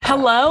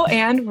Hello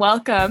and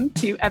welcome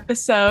to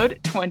episode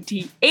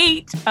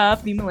 28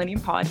 of the Millennium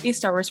Pod, a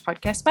Star Wars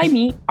podcast by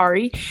me,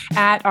 Ari,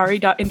 at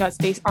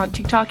ari.in.space on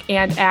TikTok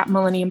and at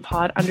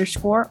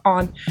millenniumpod_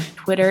 on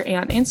Twitter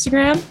and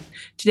Instagram.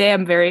 Today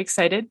I'm very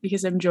excited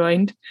because I'm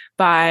joined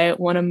by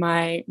one of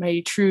my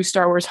true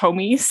Star Wars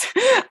homies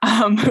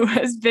who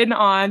has been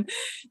on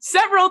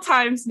several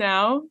times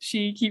now.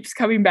 She keeps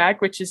coming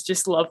back, which is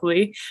just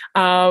lovely.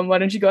 Why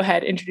don't you go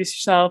ahead and introduce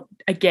yourself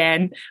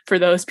again for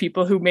those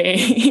people who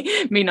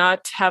may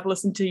not have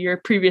listened to your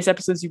previous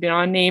episodes you've been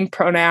on, name,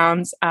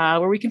 pronouns,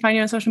 where we can find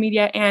you on social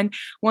media. And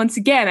once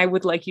again, I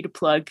would like you to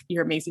plug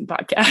your amazing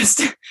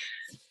podcast.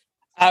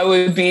 I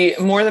would be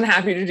more than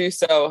happy to do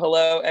so.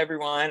 Hello,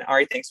 everyone.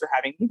 Ari, thanks for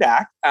having me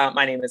back.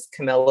 My name is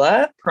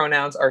Camilla.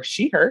 Pronouns are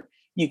she, her.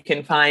 You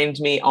can find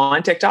me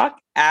on TikTok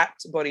at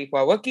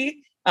Boricua Wookie.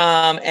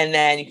 And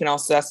then you can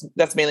also,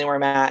 that's mainly where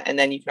I'm at. And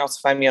then you can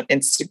also find me on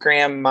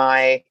Instagram.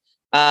 I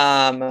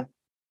have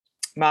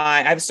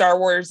a Star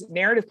Wars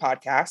narrative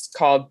podcast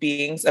called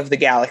Beings of the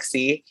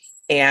Galaxy.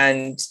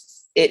 And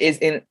it is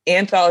an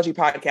anthology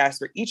podcast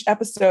where each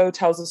episode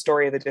tells a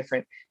story of a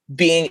different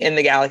being in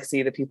the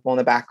galaxy, the people in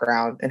the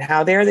background, and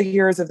how they're the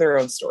heroes of their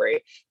own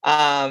story.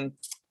 So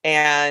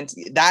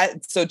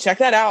check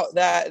that out.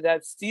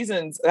 That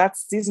season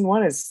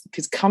one is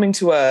coming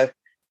to a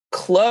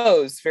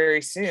close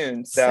very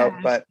soon. So,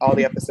 but all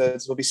the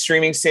episodes will be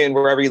streaming soon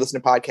wherever you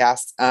listen to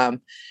podcasts.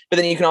 But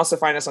then you can also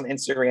find us on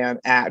Instagram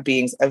at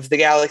Beings of the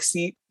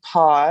Galaxy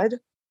Pod.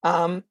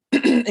 And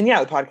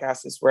yeah, the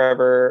podcast is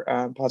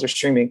wherever pods are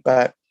streaming.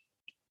 But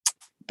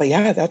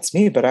yeah, that's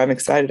me. But I'm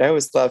excited. I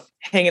always love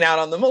hanging out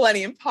on the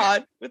Millennium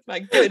Pod with my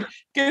good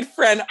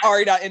friend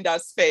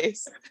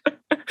Ari.in.space.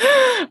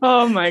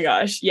 Oh my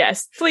gosh.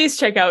 Yes. Please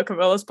check out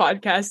Camilla's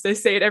podcast. I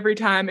say it every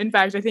time. In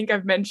fact, I think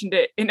I've mentioned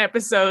it in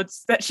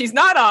episodes that she's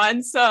not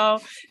on. So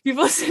if you've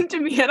listened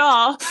to me at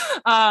all,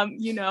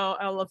 you know,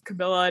 I love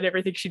Camilla and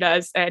everything she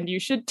does, and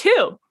you should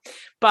too.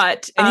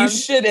 But you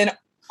should. And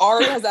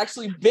Ari has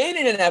actually been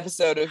in an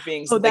episode of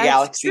Beings of the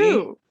Galaxy.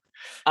 True.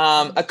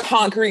 A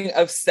Conquering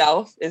of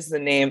Self is the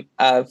name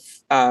of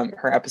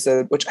her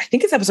episode, which I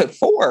think is episode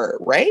 4,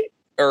 right?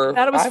 Or I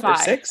thought it was 5 5. or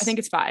 6? I think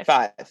it's 5.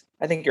 5.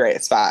 I think you're right.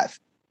 It's 5.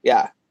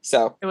 Yeah.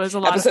 So it was a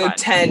lot episode of fun.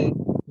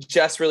 10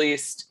 just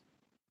released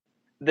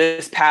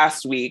this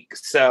past week.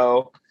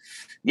 So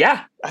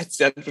yeah, that's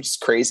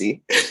just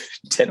crazy.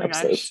 10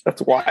 episodes. Gosh.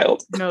 That's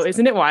wild. No,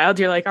 isn't it wild?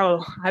 You're like,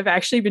 oh, I've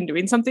actually been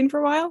doing something for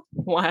a while.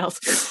 Wild.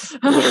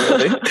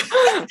 Literally.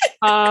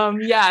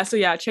 Yeah. So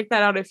yeah, check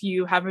that out. If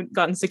you haven't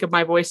gotten sick of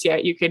my voice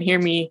yet, you can hear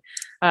me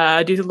do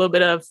a little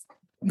bit of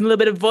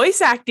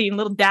voice acting, a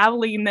little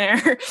dabbling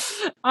there.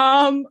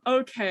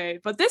 Okay.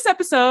 But this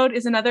episode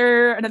is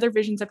another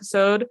Visions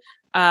episode.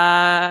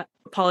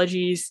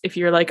 Apologies if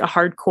you're like a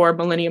hardcore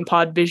Millennium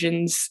Pod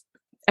Visions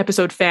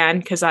episode fan,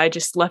 because I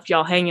just left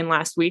y'all hanging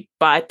last week,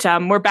 but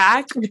we're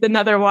back with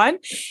another one,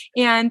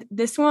 and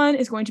this one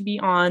is going to be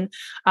on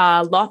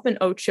Lop and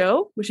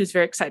Ochō, which is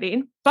very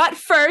exciting. But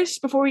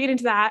first, before we get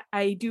into that,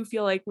 I do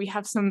feel like we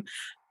have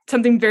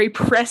something very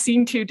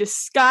pressing to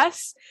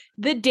discuss.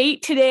 The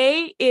date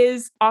today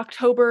is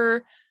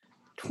October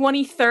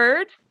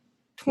 23rd,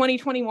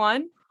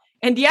 2021,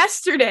 and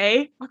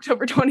yesterday,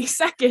 October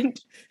 22nd,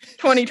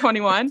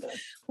 2021,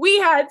 we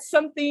had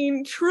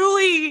something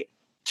truly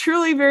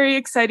very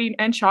exciting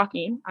and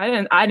shocking.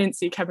 I didn't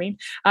see it coming.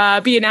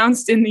 Be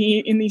announced in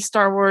the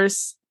Star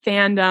Wars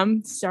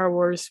fandom, Star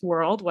Wars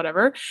world,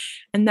 whatever.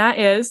 And that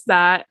is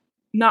that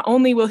not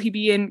only will he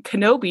be in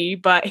Kenobi,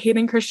 but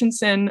Hayden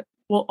Christensen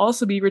will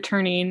also be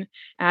returning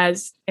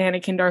as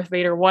Anakin, Darth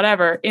Vader,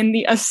 whatever, in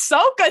the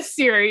Ahsoka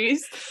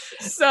series.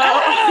 So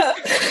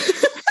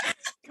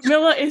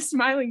Camilla is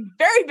smiling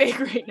very big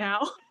right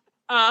now.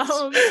 I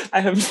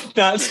have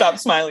not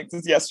stopped smiling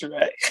since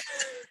yesterday.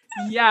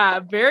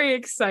 Yeah, very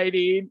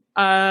exciting.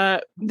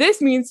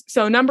 This means,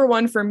 so number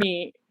one for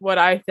me, what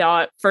I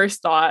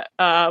first thought,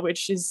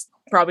 which is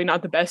probably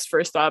not the best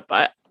first thought,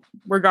 but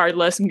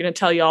regardless, I'm going to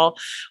tell y'all,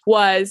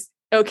 was,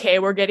 okay,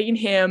 we're getting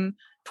him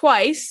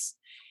twice.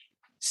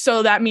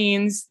 So that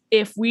means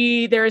if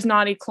there is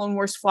not a Clone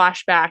Wars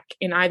flashback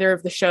in either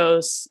of the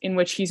shows in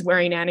which he's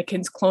wearing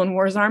Anakin's Clone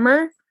Wars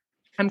armor,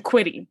 I'm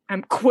quitting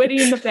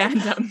the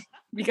fandom,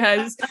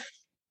 because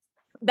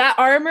that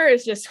armor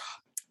is just...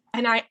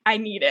 And I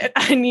need it.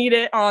 I need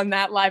it on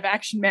that live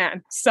action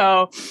man.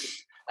 So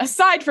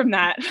aside from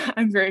that,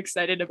 I'm very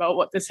excited about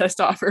what this has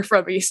to offer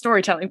from a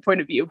storytelling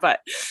point of view.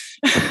 But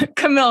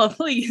Camilla,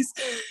 please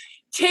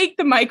take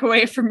the mic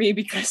away from me,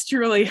 because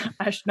truly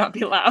I should not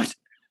be loud.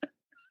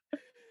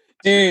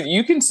 Dude,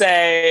 you can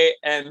say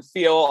and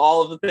feel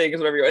all of the things,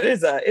 whatever you want.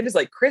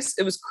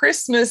 It was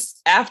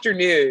Christmas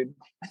afternoon.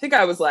 I think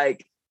I was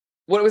like,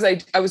 what was I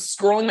was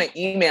scrolling my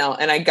email,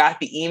 and I got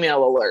the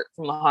email alert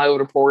from the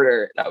Hollywood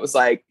Reporter that was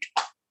like,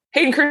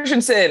 Hayden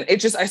Christensen. I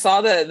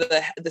saw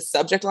the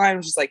subject line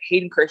was just like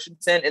Hayden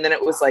Christensen, and then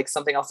it was like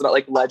something else about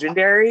like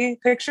legendary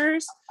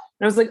pictures.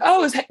 And I was like,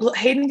 oh, is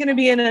Hayden going to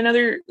be in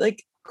another,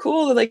 like,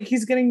 cool, like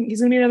he's gonna be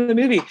in another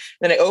movie.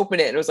 Then I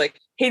opened it and it was like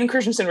Hayden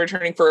Christensen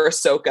returning for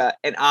Ahsoka,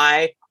 and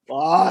I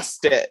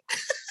lost it.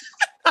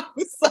 I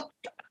was like,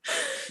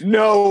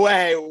 no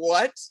way,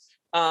 what?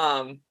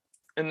 And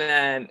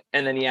then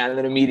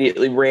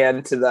immediately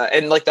ran to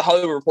and like the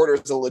Hollywood Reporter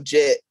is a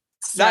legit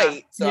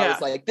site. So I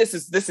was like, this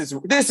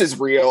is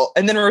real.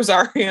 And then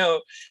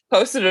Rosario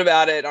posted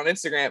about it on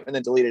Instagram and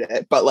then deleted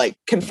it, but like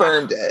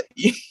confirmed it,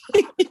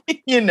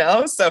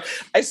 So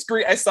I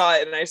saw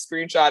it and I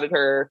screenshotted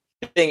her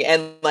thing,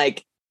 and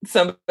like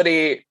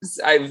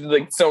I've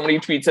like so many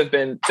tweets have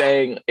been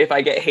saying, if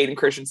I get Hayden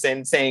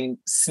Christensen saying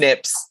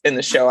snips in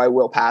the show, I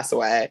will pass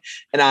away.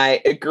 And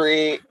I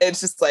agree. It's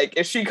just like,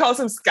 if she calls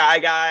him Sky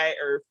Guy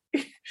or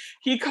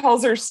he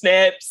calls her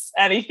snips,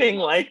 anything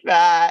like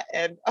that.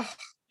 And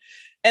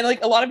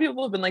like a lot of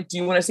people have been like, do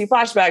you want to see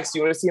flashbacks? Do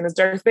you want to see him as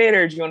Darth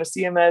Vader? Do you want to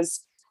see him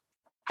as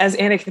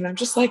Anakin? I'm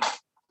just like,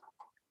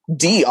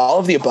 all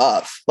of the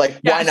above. Like,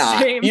 why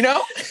not? Same.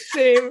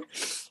 Same.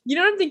 You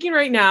know what I'm thinking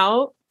right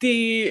now?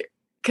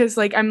 Because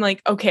like I'm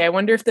like, okay, I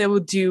wonder if they will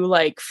do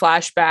like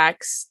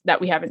flashbacks that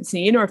we haven't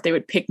seen, or if they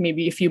would pick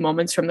maybe a few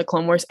moments from the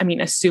Clone Wars. I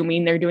mean,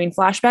 assuming they're doing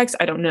flashbacks,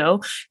 I don't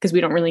know, because we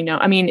don't really know.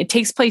 I mean, it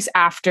takes place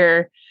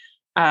after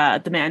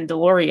the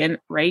Mandalorian,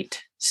 right?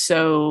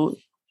 So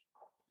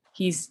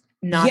he's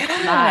not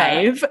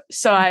alive.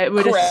 So I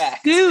would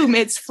assume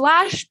it's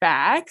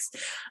flashbacks.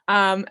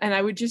 And I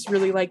would just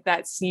really like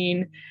that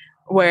scene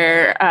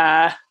where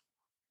I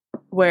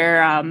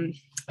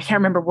can't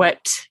remember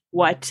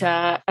what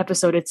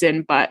episode it's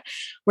in, but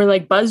where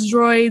like buzz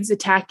droids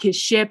attack his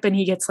ship and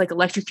he gets like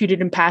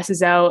electrocuted and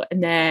passes out,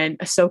 and then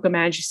Ahsoka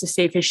manages to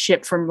save his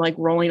ship from like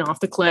rolling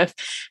off the cliff,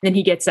 and then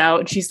he gets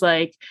out and she's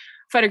like,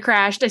 fighter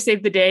crashed, I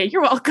saved the day,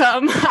 you're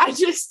welcome.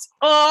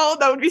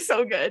 That would be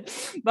so good.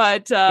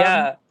 But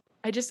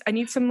I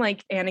need some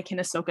like Anakin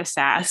Ahsoka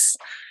sass.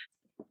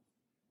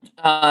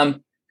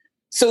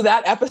 So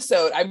that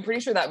episode, I'm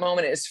pretty sure that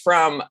moment is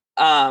from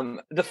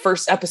the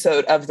first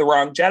episode of the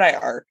Wrong Jedi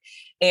arc.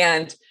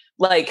 And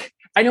like,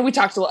 I know we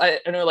talked a lot.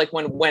 I know like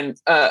when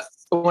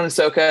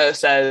Ahsoka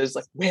says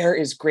like, where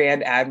is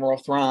Grand Admiral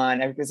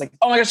Thrawn? Everybody's like,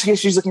 oh my gosh,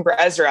 she's looking for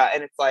Ezra.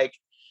 And it's like,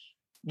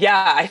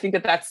 yeah, I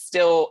think that's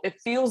still,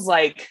 it feels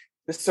like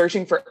the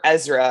searching for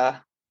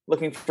Ezra,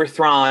 looking for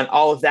Thrawn,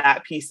 all of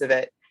that piece of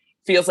it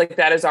feels like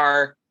that is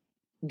going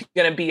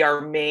to be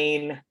our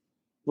main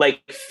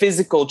like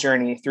physical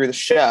journey through the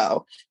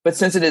show. But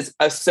since it is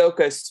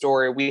Ahsoka's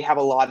story, we have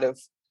a lot of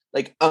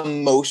like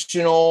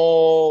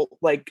emotional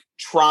like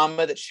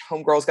trauma that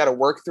homegirl's got to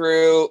work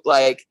through.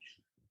 Like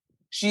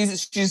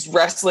she's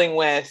wrestling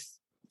with,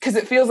 because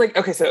it feels like,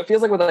 okay, so it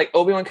feels like with like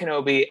Obi-Wan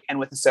Kenobi and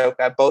with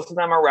Ahsoka, both of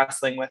them are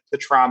wrestling with the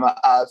trauma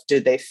of,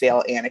 did they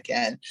fail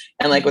Anakin?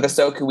 And like with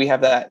Ahsoka, we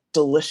have that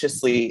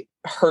deliciously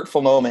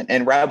hurtful moment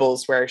in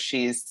Rebels where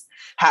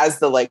has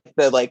that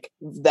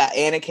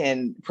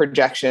Anakin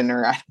projection,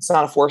 or it's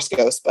not a Force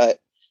ghost, but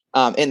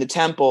in the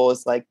temple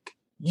is like,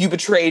 you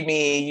betrayed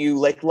me, you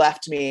like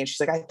left me. And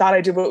she's like, I thought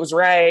I did what was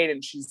right.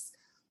 And she's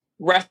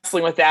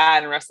wrestling with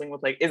that and wrestling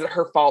with like, is it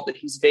her fault that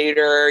he's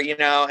Vader,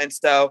 And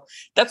so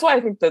that's why I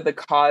think that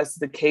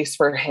the case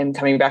for him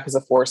coming back as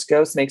a Force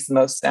ghost makes the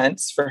most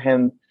sense, for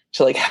him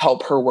to like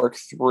help her work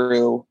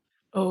through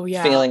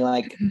feeling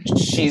like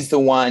she's the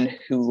one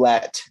who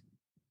let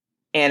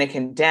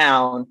Anakin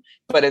down.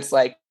 But it's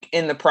like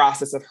in the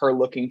process of her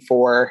looking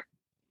for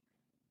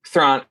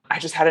Thrawn. I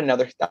just had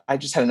another thought.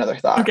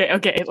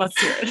 Okay,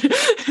 let's hear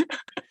it.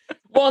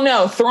 Well,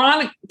 no,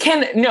 Thrawn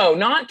can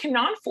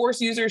non-Force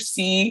users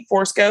see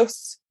Force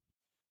ghosts?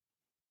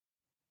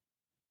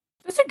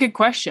 That's a good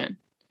question.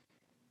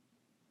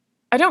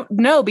 I don't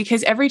know,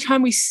 because every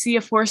time we see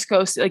a Force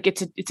ghost, like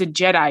it's a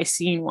Jedi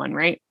seeing one,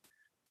 right?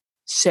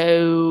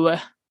 So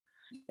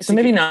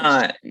maybe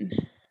not.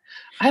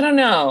 I don't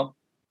know.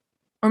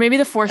 Or maybe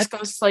the Force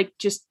ghost like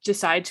just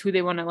decides who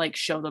they want to like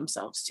show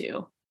themselves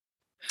to.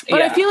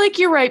 But I feel like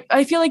you're right.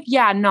 I feel like,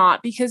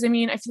 not, because I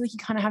mean, I feel like you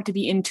kind of have to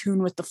be in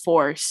tune with the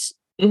Force,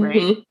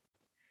 right?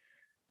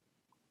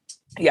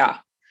 Yeah.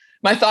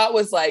 My thought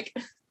was like,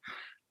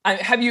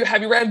 have you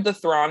read the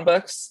Thrawn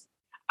books?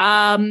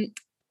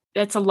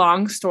 That's a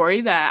long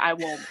story that I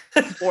won't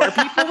bore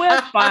people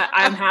with, but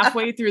I'm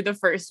halfway through the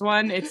first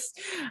one. It's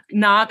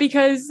not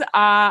because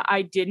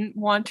I didn't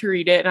want to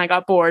read it and I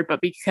got bored,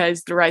 but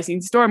because The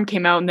Rising Storm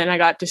came out and then I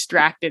got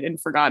distracted and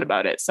forgot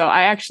about it. So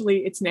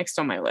it's next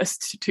on my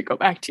list to go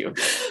back to.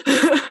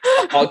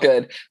 All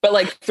good. But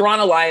like Thrawn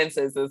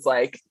Alliances is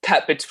like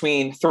cut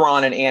between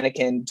Thrawn and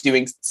Anakin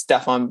doing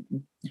stuff on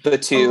the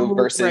two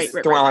versus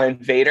Thrawn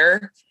and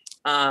Vader.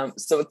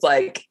 So it's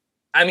like,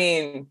 I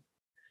mean,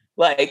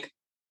 like,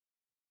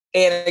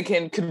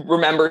 Anakin could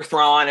remember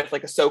Thrawn if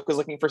like Ahsoka was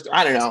looking for,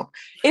 I don't know.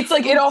 It's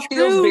like, it all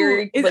feels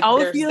very, there's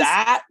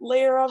that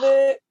layer of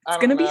it. It's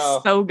going to be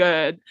so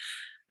good.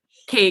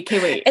 Okay,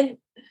 wait.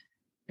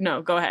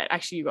 No, go ahead.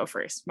 Actually, you go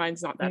first.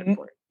 Mine's not that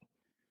important.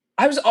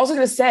 I was also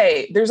going to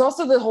say, there's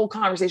also the whole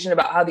conversation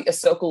about how the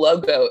Ahsoka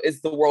logo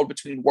is the world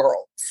between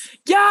worlds.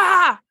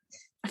 Yeah!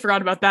 I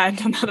forgot about that.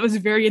 That was a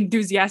very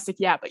enthusiastic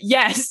but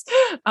yes.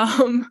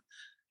 So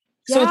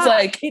it's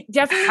like,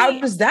 how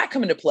does that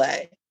come into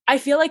play? I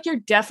feel like you're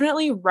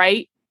definitely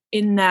right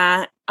in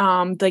that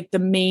like the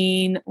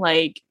main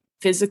like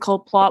physical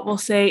plot, we'll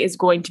say, is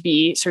going to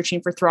be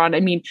searching for Thrawn. I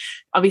mean,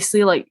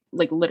 obviously, like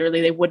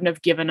literally, they wouldn't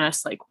have given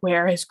us like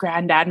where is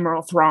Grand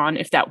Admiral Thrawn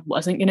if that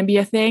wasn't going to be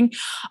a thing.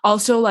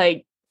 Also,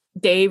 like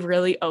Dave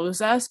really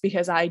owes us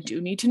because I do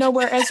need to know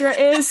where Ezra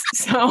is.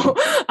 So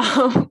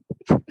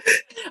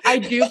I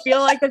do feel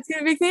like that's going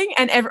to be a thing,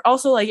 and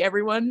also like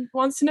everyone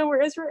wants to know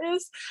where Ezra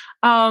is.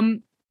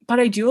 But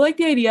I do like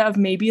the idea of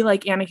maybe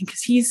like Anakin,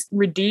 because he's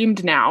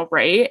redeemed now,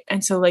 right?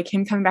 And so like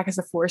him coming back as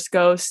a Force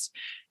ghost,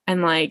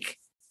 and like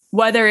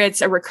whether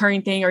it's a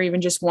recurring thing or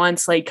even just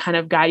once, like kind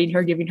of guiding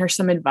her, giving her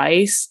some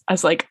advice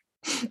as like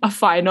a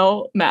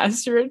final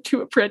master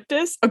to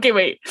apprentice. Okay,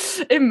 wait.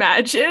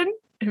 Imagine,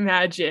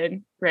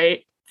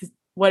 right?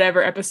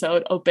 Whatever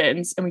episode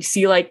opens and we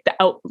see like the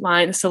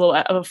outline, the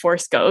silhouette of a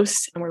Force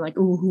ghost, and we're like,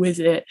 ooh, who is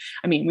it?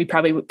 I mean, we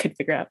probably could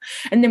figure out.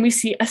 And then we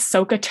see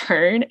Ahsoka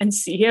turn and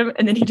see him,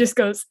 and then he just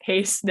goes,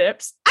 "Hey,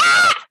 Snips."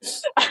 Ah!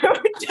 I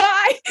would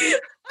die.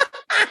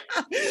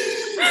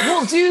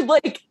 Well, dude,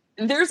 like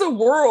there's a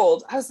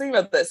world. I was thinking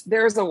about this.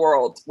 There's a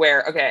world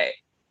where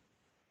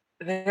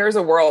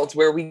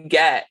we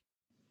get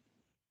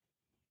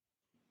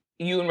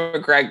Ewan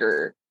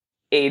McGregor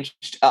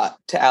aged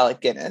up to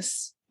Alec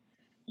Guinness.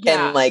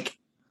 Yeah. And like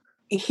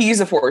he's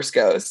a Force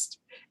ghost,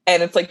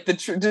 and it's like the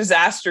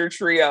disaster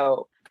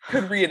trio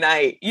could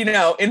reunite, you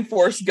know, in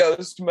Force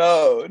ghost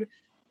mode.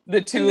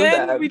 The two of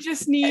them. We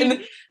just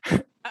need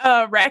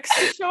Rex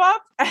to show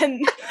up,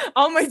 and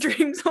all my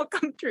dreams will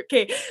come true.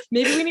 Okay,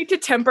 maybe we need to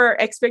temper our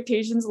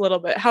expectations a little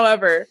bit.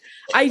 However,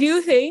 I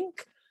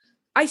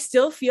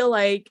still feel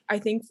like I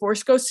think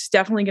Force Ghost is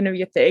definitely going to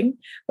be a thing.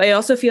 But I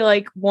also feel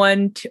like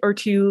one or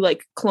two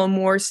like Clone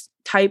Wars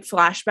type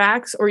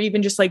flashbacks, or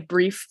even just like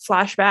brief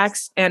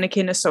flashbacks,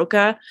 Anakin,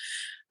 Ahsoka,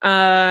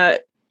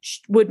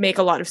 would make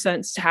a lot of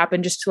sense to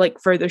happen, just to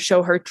like further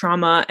show her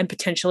trauma and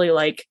potentially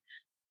like.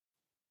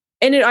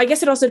 And I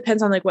guess it also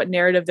depends on like what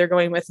narrative they're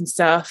going with and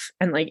stuff.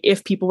 And like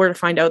if people were to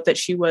find out that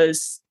she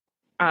was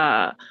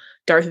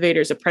Darth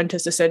Vader's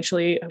apprentice,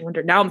 essentially, I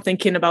wonder. Now I'm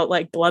thinking about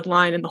like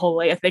Bloodline and the whole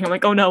Leia thing. I'm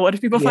like, oh no, what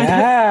if people find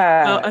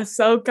out about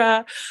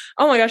Ahsoka?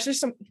 Oh my gosh,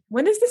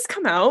 when does this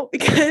come out?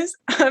 Because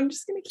I'm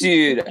just gonna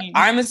keep thinking.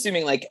 I'm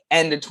assuming like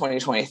end of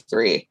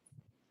 2023.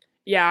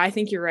 Yeah, I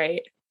think you're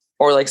right.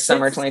 Or like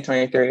summer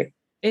 2023.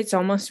 It's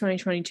almost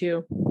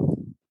 2022.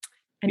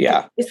 And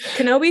yeah. Is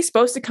Kenobi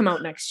supposed to come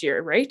out next year,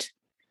 right?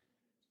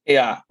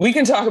 Yeah, we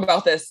can talk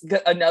about this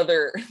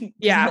another.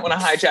 Yeah, I don't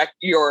want to hijack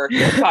your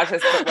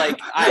podcast, but like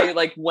I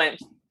like went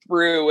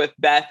through with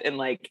Beth, and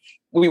like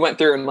we went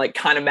through and like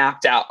kind of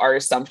mapped out our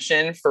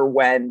assumption for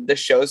when the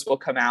shows will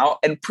come out,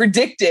 and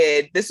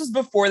predicted, this was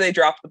before they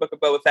dropped the Book of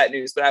Boba Fett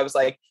news, but I was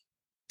like,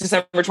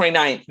 December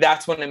 29th,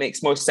 that's when it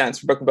makes most sense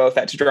for Book of Boba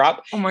Fett to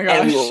drop. Oh my gosh.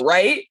 And we were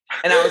right.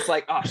 And I was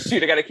like, oh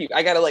shoot,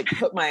 I gotta like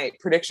put my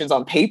predictions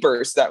on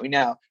paper so that we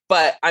know.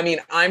 But I mean,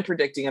 I'm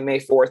predicting a May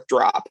 4th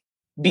drop.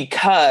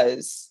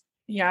 Because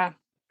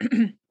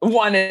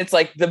one, it's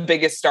like the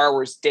biggest Star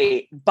Wars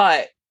date,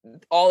 but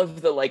all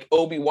of the like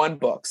Obi-Wan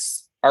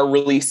books are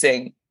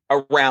releasing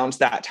around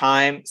that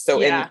time.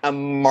 So in a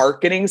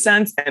marketing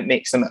sense, it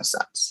makes the most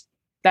sense.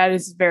 That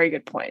is a very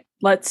good point.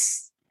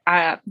 Let's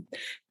the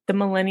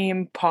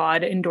Millennium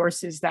Pod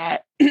endorses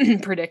that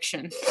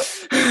prediction.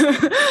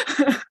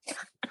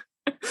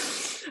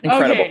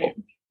 Incredible.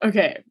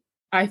 Okay.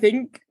 I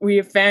think we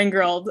have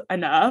fangirled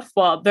enough.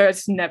 Well,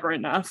 there's never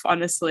enough,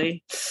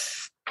 honestly.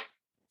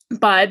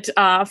 But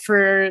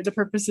for the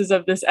purposes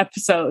of this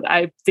episode,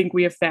 I think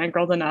we have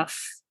fangirled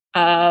enough.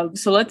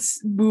 So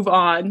let's move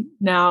on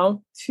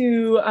now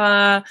to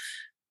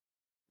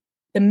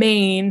the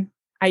main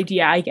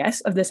idea, I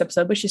guess, of this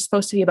episode, which is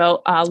supposed to be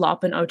about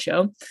Lop and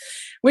Ochō,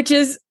 which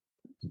is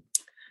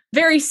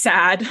very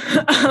sad.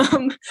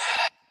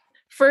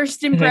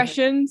 First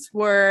impressions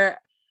were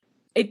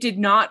it did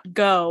not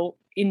go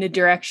in the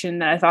direction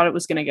that I thought it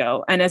was going to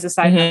go. And as a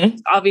side note,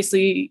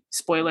 obviously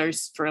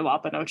spoilers for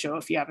Lop and Ochō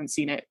if you haven't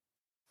seen it.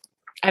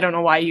 I don't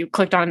know why you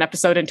clicked on an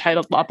episode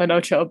entitled Lop and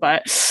Ochō,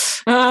 but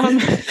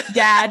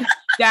dad,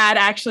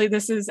 actually,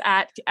 this is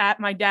at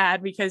my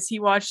dad, because he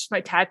watched my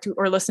tattoo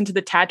or listened to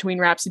the Tatooine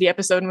Rhapsody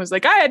episode and was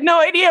like, I had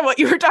no idea what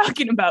you were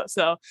talking about.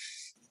 So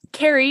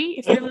Carrie,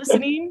 if you're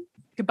listening,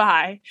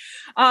 goodbye.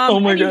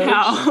 Oh my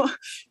gosh.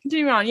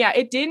 Continuing on. Yeah,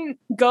 it didn't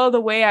go the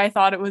way I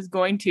thought it was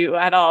going to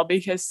at all,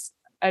 because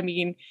I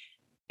mean,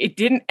 it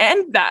didn't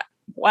end that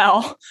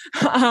well.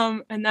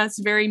 And that's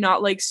very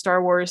not like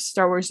Star Wars.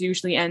 Star Wars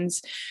usually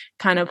ends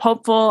kind of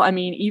hopeful. I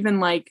mean, even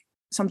like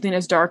something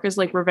as dark as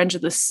like Revenge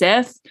of the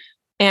Sith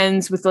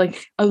ends with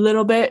like a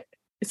little bit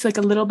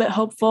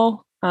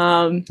hopeful.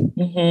 And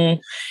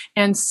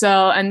this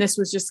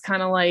was just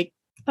kind of like,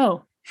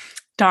 oh,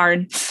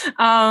 darn.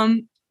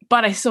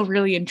 But I still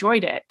really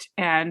enjoyed it,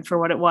 and for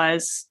what it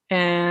was.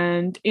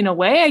 And in a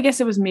way, I guess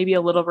it was maybe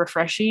a little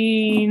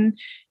refreshing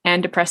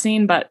and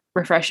depressing, but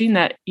refreshing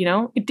that, you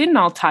know, it didn't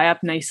all tie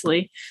up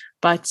nicely.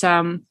 But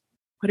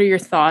what are your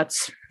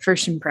thoughts,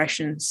 first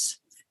impressions,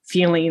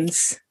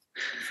 feelings?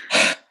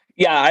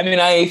 Yeah, I mean,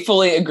 I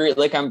fully agree.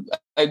 Like, I'm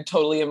I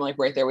totally am like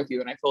right there with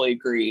you, and I fully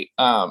agree.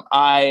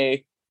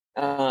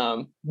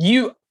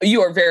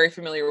 You are very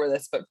familiar with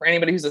this, but for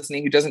anybody who's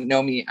listening who doesn't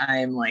know me,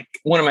 I'm like,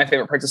 one of my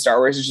favorite parts of Star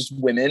Wars is just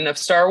women of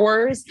Star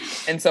Wars.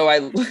 And so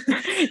I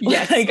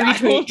Yes, like I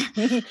will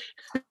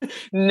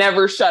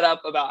never shut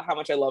up about how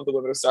much I love the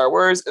women of Star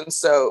Wars. And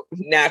so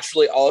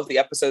naturally all of the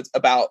episodes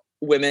about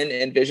women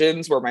and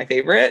visions were my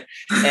favorite.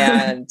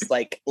 And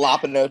like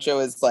Lop and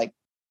Ochō is like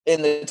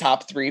in the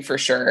top 3 for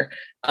sure.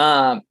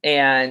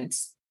 And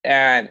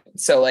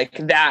so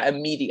like that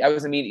I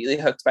was immediately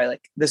hooked by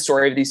like the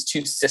story of these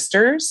 2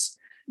 sisters.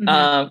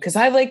 Cause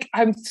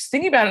I'm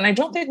thinking about it, and I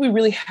don't think we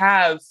really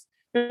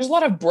there's a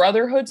lot of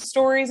brotherhood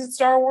stories in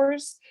Star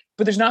Wars,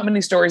 but there's not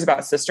many stories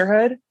about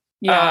sisterhood.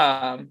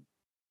 Yeah.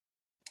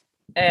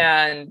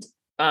 And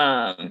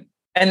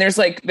there's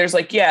like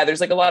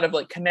a lot of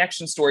like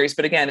connection stories,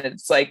 but again,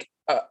 it's like,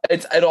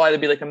 it'll either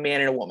be like a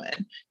man and a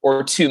woman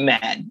or 2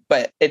 men,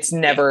 but it's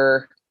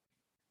never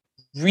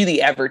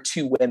really ever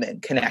 2 women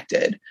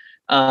connected.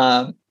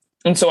 And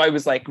so I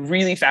was like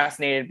really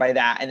fascinated by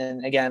that. And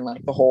then again,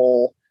 like the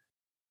whole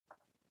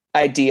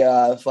idea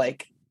of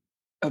like,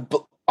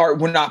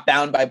 we're not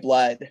bound by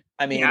blood.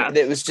 I mean,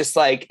 it was just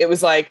like,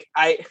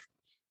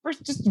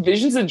 just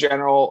visions in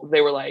general,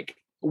 they were like,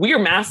 we are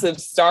massive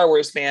Star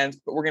Wars fans,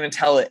 but we're going to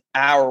tell it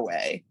our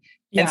way.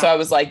 Yeah. And so I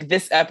was like,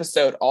 this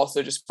episode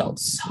also just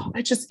felt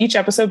each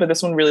episode, but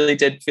this one really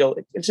did feel,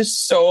 it's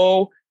just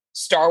so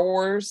Star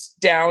Wars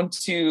down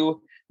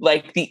to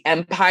like the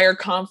Empire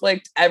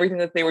conflict, everything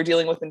that they were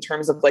dealing with in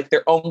terms of like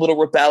their own little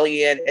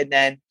rebellion. And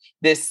then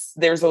there's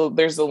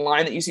a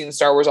line that you see in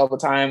Star Wars all the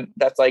time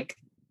that's like,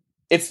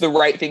 it's the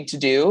right thing to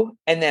do.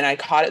 And then I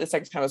caught it the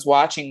second time I was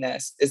watching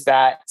this, is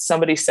that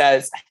somebody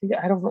says,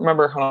 I don't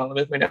remember, hold on, let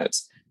me look at my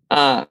notes.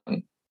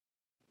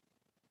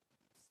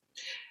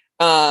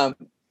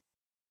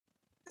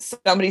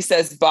 Somebody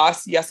says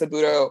Boss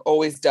Yasaburo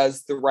always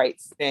does the right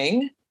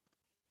thing.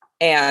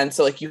 And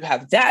so like you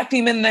have that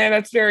theme in there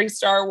that's very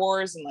Star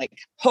Wars, and like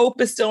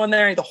hope is still in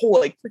there. The whole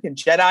like freaking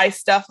Jedi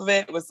stuff of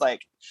it was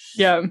like,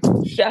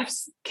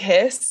 chef's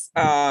kiss.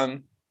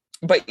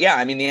 But yeah,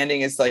 I mean, the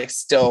ending is like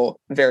still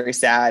very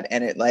sad,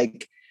 and it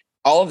like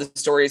all of the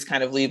stories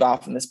kind of leave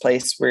off in this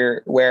place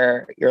where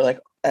you're like,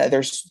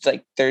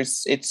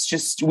 it's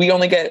just, we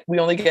only get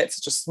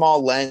such a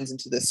small lens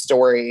into this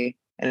story,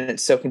 and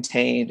it's so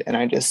contained. And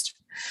I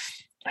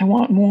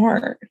want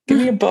more. Give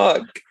me a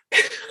book.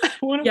 I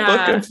want a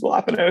book of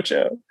Lop and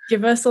Ochō.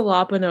 Give us a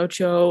Lop and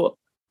Ochō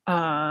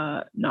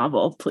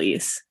novel,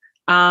 please.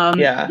 No,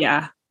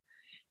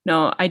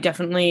 I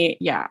definitely,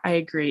 I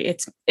agree.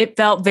 It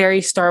felt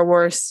very Star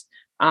Wars.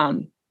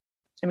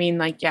 I mean,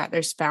 like,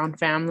 there's found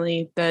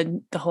family,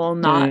 the whole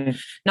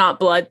not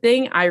blood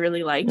thing I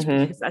really liked,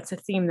 because that's a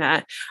theme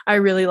that I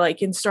really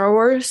like in Star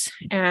Wars,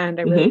 and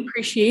I really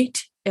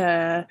appreciate.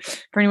 For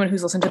anyone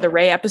who's listened to the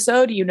Rey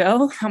episode, you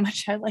know how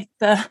much I like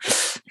the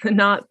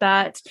not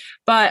that.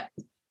 But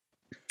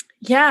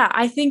yeah,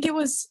 I think it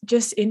was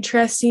just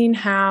interesting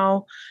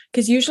how,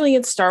 because usually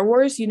in Star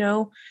Wars, you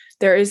know,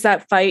 there is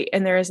that fight,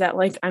 and there is that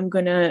like, I'm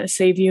gonna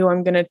save you,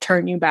 I'm gonna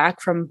turn you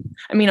back from,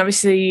 I mean,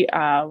 obviously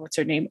what's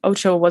her name,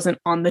 Ochō wasn't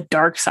on the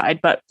dark side,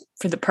 but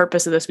for the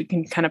purpose of this we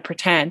can kind of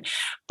pretend.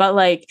 But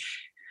like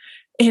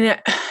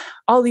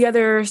all the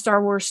other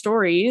Star Wars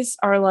stories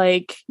are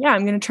like,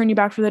 I'm going to turn you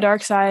back from the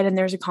dark side, and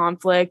there's a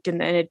conflict, and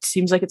then it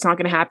seems like it's not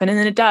going to happen, and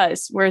then it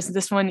does. Whereas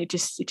this one, it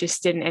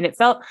just didn't. And it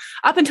felt,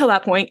 up until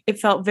that point, it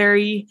felt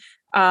very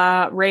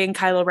Rey and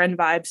Kylo Ren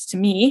vibes to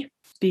me,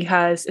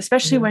 because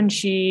especially when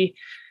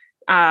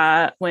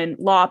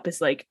Lop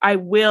is like, I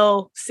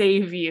will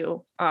save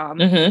you.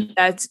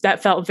 That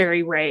felt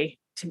very Rey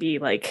to be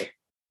like,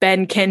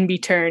 Ben can be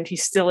turned.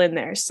 He's still in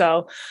there.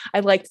 So I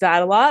liked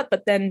that a lot.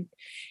 But then,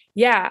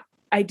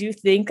 I do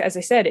think, as I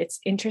said, it's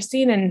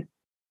interesting and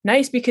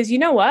nice, because you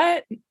know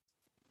what?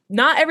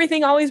 Not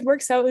everything always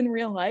works out in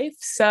real life.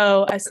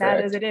 So as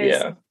sad as it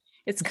is,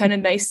 it's kind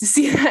of nice to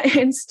see that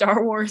in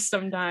Star Wars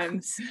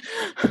sometimes.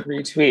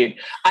 Retweet.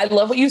 I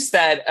love what you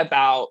said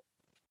about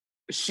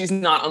she's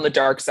not on the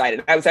dark side.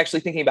 And I was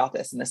actually thinking about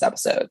this in this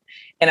episode.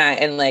 And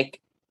I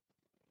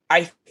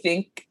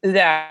think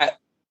that,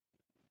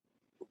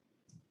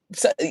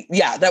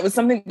 that was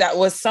something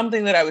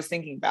that I was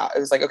thinking about.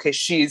 It was like, okay,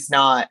 she's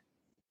not,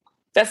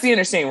 that's the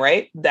understanding,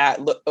 right? That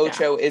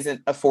Ochō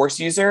isn't a Force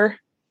user.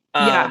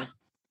 But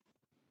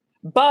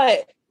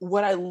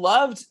what I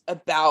loved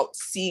about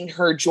seeing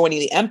her joining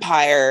the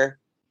Empire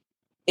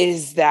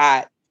is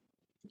that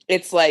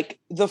it's like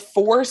the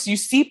Force, you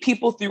see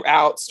people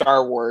throughout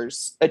Star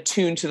Wars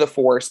attuned to the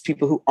Force,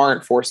 people who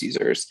aren't Force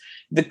users.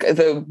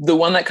 The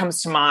one that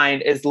comes to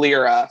mind is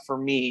Lyra for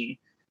me.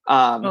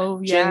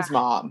 Jin's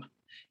mom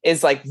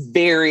is like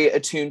very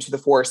attuned to the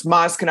Force.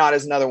 Maz Kanata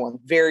is another one,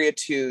 very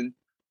attuned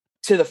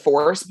to the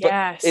Force,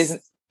 but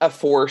isn't a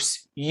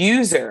Force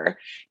user.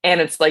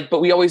 And it's like, but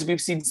we've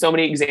seen so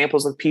many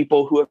examples of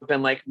people who have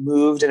been like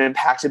moved and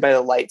impacted by the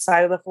light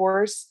side of the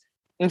Force.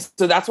 And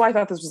so that's why I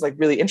thought this was like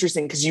really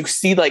interesting, because you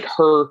see like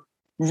her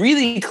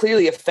really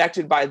clearly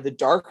affected by the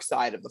dark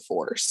side of the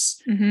Force.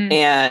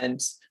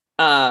 And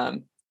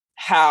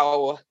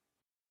how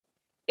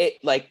it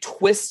like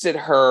twisted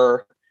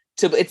her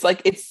to, it's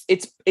like,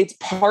 it's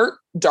part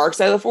dark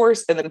side of the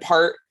Force and then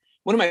part,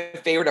 one of my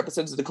favorite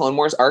episodes of the Clone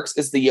Wars arcs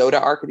is the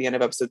Yoda arc at the end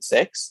of episode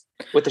 6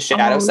 with the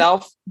Shadow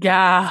Self.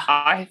 Yeah.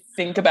 I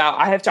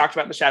have talked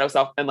about the Shadow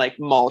Self in like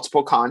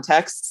multiple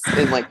contexts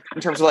in like,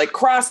 in terms of like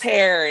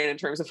Crosshair and in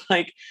terms of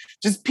like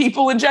just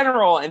people in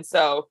general. And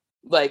so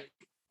like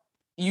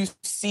you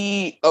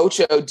see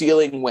Ochō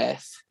dealing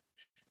with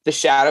the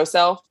Shadow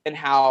Self and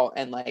how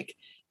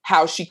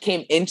she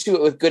came into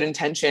it with good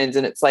intentions.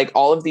 And it's like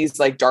all of these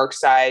like dark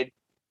side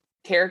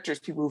characters,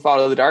 people who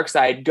follow the dark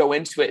side, go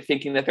into it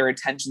thinking that their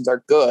intentions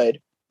are good.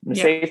 I'm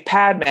gonna save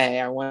Padme.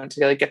 I want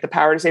to like get the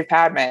power to save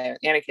Padme,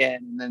 Anakin.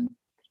 And then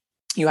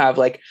you have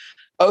like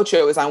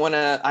Ochō is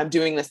I'm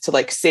doing this to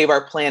like save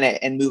our planet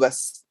and move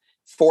us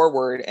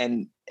forward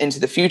and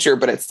into the future.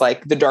 But it's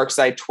like the dark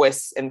side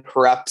twists and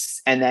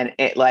corrupts. And then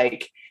it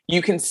like,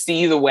 you can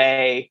see the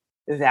way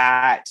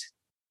that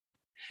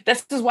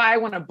this is why I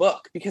want a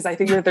book, because I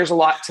think that there's a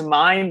lot to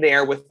mine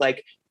there with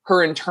like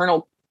her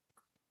internal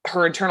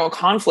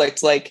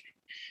conflict. Like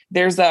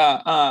there's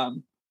a,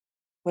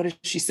 what did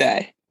she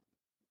say?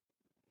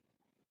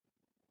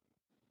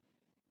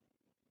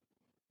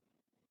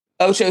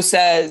 Ochō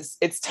says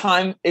it's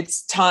time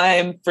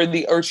for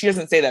or she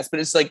doesn't say this, but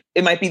it's like,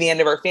 it might be the end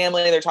of our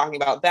family. They're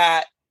talking about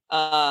that.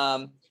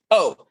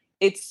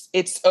 It's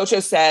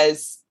Ochō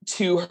says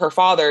to her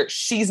father,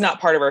 she's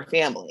not part of our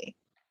family.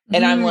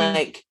 And I'm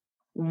like,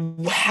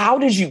 how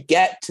did you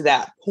get to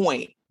that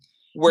point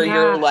where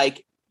you're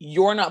like,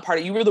 you're not part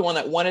of, you were the one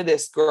that wanted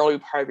this girl to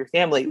be part of your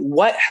family.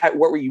 What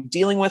were you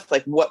dealing with?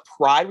 Like, what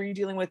pride were you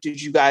dealing with?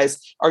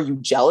 Are you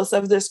jealous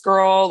of this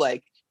girl?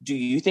 Like, do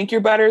you think you're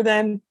better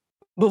than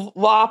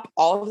Lop?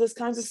 All of this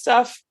kinds of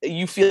stuff.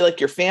 You feel like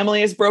your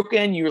family is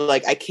broken. You're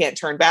like, I can't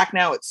turn back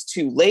now. It's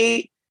too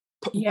late.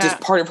 Does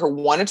part of her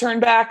want to turn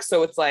back?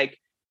 So it's like,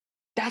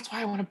 that's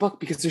why I want a book,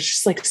 because there's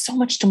just like so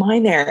much to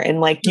mine there. And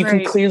like, you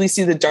can clearly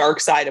see the dark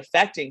side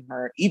affecting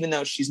her, even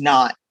though she's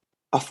not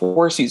a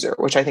Force user,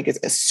 which I think is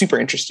super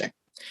interesting.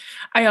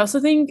 I also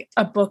think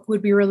a book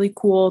would be really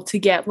cool to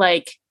get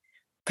like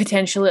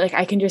potentially, like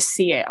I can just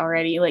see it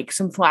already, like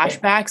some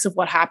flashbacks of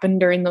what happened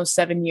during those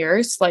 7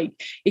 years. Like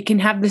it can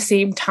have the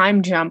same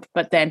time jump,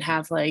 but then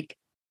have like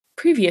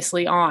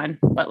previously on,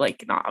 but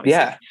like not obviously.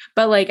 Yeah.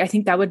 But like I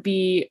think that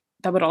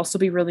would also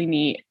be really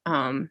neat.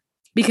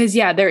 Because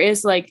there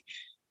is like,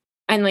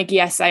 and like,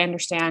 yes, I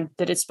understand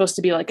that it's supposed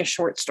to be like a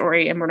short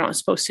story and we're not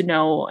supposed to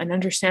know and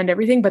understand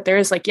everything, but there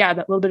is like,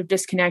 that little bit of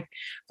disconnect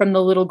from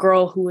the little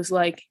girl who was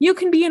like, you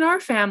can be in our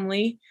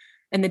family.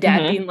 And the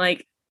dad being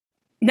like,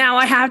 now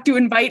I have to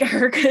invite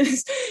her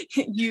because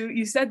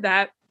you said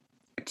that,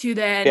 to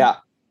then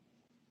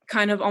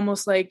kind of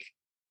almost like,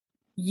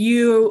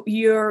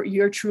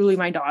 you're truly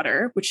my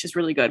daughter, which is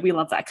really good. We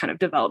love that kind of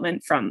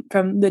development from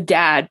the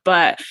dad,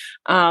 but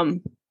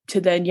to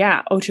then,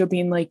 Ochō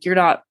being like, you're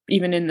not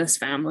even in this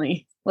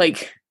family.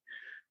 Like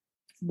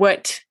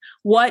what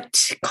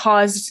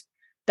caused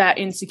that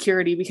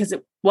insecurity? Because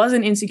it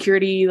wasn't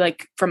insecurity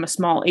like from a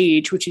small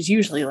age, which is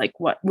usually like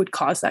what would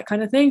cause that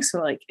kind of thing.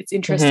 So like, it's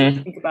interesting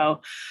to think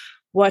about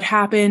what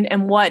happened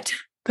and what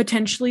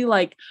potentially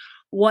like,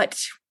 what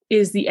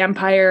is the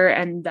Empire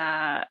and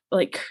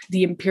like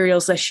the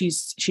Imperials that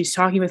she's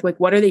talking with, like,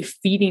 what are they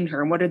feeding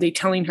her and what are they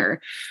telling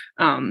her?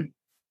 And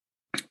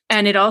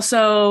it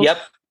also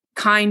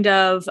kind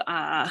of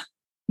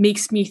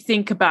makes me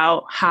think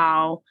about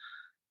how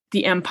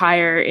the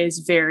Empire is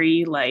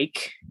very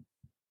like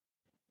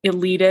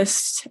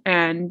elitist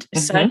and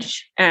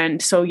such. And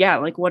so,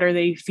 like, what are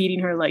they feeding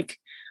her? Like,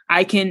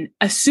 I can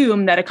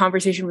assume that a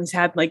conversation was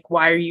had, like,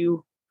 why are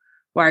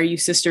you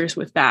sisters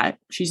with that?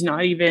 She's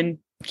not even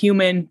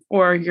human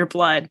or your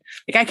blood.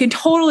 Like, I can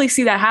totally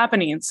see that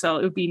happening. And so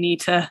it would be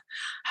neat to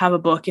have a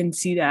book and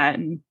see that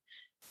and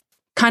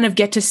kind of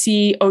get to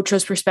see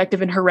Ochō's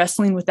perspective and her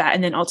wrestling with that.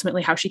 And then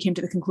ultimately how she came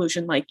to the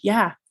conclusion, like,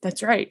 yeah,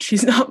 that's right.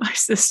 She's not my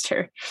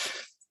sister.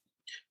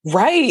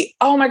 Right.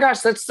 Oh my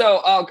gosh. You're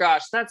so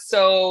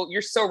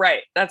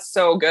right. That's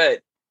so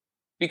good.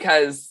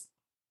 Because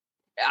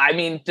I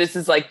mean, this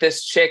is like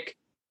this chick,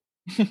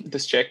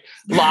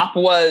 Lop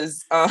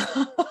was a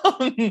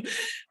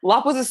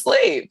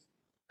slave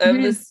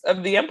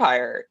of the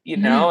Empire, you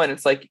know? And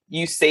it's like,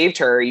 you saved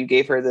her, you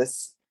gave her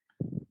this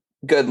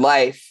good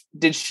life.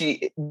 Did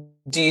you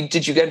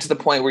get to the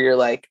point where you're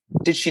like,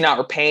 did she not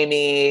repay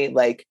me?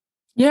 Like,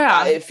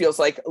 it feels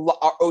like,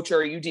 Ochō,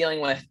 are you dealing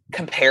with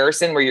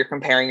comparison where you're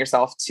comparing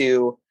yourself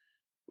to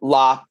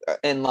Lop,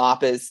 and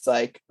Lop is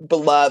like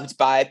beloved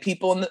by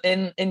people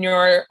in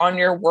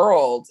your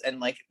world and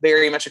like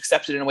very much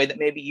accepted in a way that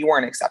maybe you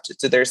weren't accepted.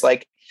 So there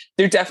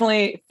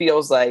definitely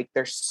feels like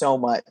there's so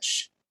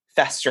much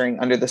festering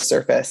under the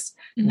surface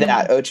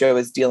that Ochō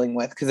is dealing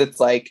with. Cause it's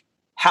like,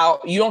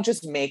 how you don't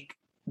just make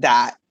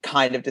that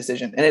kind of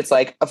decision. And it's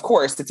like, of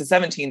course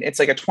it's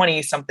like a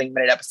 20 something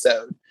minute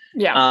episode.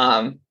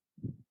 Yeah.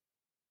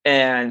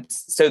 And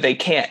so they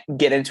can't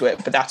get into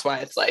it, but that's why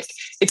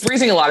it's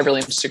raising a lot of really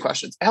interesting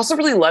questions. I also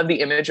really love the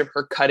image of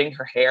her cutting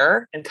her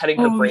hair and cutting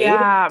her braid.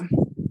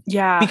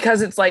 Yeah.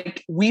 Because it's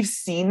like, we've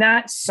seen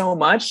that so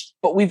much,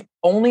 but we've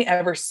only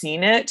ever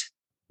seen it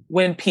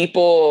when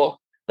people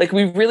like,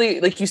 we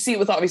really like, you see it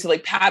with obviously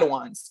like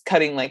Padawans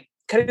cutting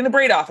the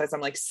braid off as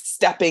I'm like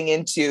stepping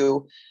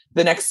into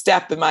the next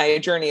step in my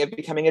journey of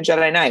becoming a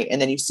Jedi Knight.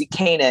 And then you see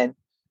Kanan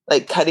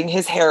like cutting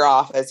his hair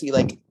off as he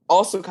like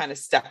also kind of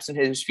steps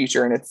into his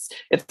future. And it's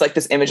like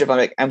this image of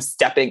I'm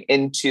stepping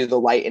into the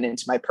light and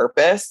into my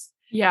purpose.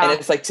 Yeah. And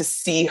it's like to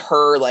see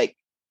her like,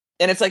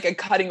 and it's like a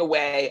cutting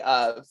away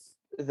of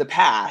the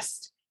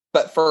past.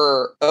 But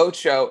for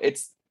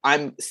Ochō,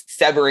 I'm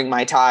severing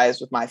my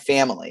ties with my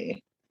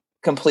family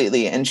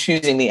completely and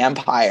choosing the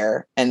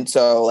Empire. And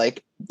so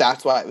like,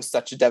 that's why it was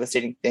such a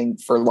devastating thing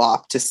for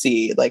Locke to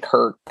see like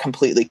her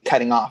completely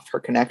cutting off her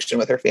connection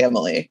with her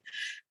family.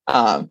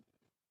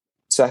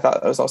 So I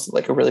thought that was also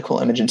like a really cool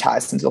image and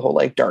ties into the whole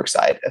like dark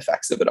side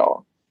effects of it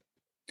all.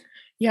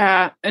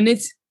 Yeah. And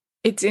it's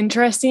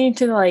interesting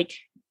to like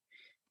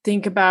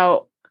think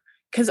about,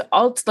 because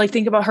I'll like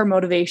think about her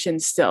motivation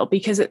still,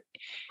 because it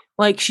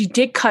like she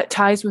did cut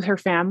ties with her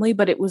family,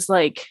 but it was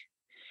like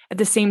at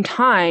the same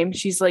time,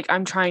 she's like,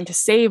 I'm trying to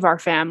save our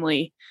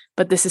family,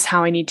 but this is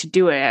how I need to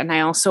do it. And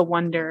I also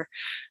wonder,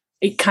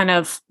 it kind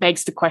of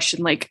begs the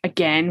question, like,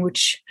 again,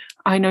 which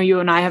I know you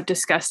and I have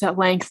discussed at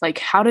length, like,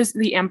 how does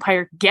the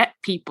Empire get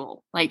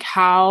people? Like,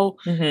 how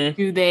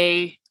do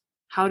they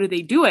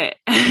do it?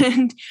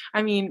 And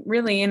I mean,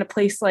 really in a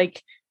place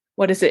like,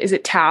 what is it? Is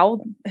it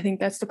Tau? I think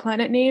that's the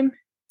planet name.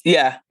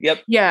 Yeah.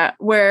 Yep. Yeah.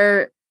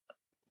 Where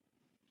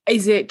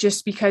is it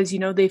just because,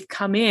 they've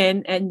come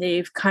in and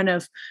they've kind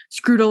of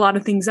screwed a lot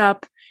of things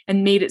up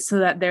and made it so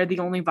that they're the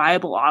only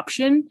viable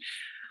option?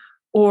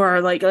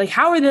 Or like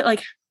how are they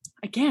like,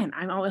 again,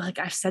 I'm always like,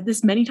 I've said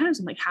this many times.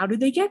 I'm like, how do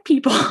they get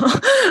people?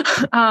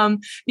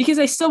 Because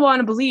I still want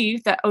to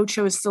believe that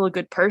Ochō is still a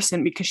good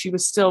person because she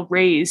was still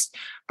raised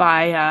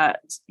by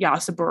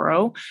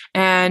Yasaburo.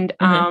 And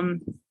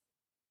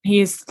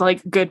he's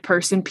like a good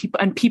person.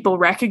 People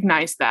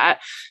recognize that.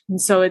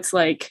 And so it's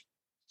like,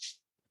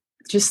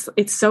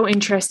 it's so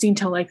interesting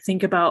to like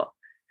think about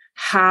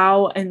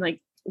how and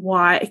like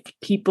why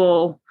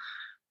people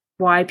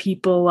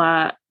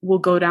will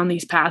go down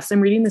these paths. I'm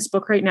reading this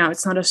book right now.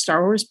 It's not a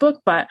Star Wars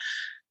book, but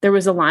there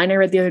was a line I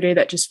read the other day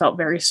that just felt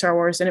very Star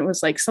Wars. And it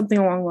was like something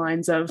along the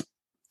lines of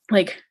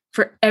like,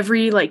 for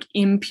every like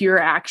impure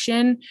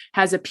action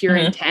has a pure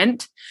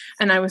intent.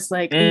 And I was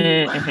like,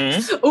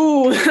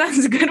 ooh,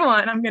 that's a good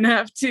one. I'm going to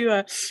have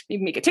to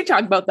maybe make a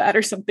TikTok about that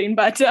or something.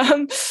 But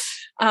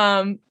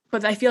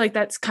I feel like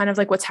that's kind of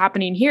like what's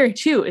happening here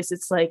too, is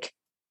it's like,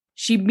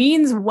 she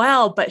means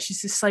well, but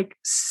she's just like,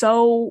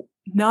 so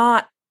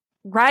not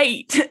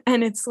right.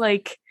 And it's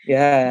like,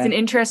 it's an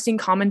interesting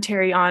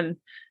commentary on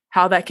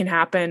how that can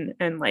happen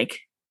and like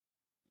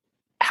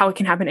how it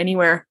can happen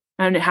anywhere.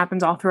 And it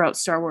happens all throughout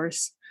Star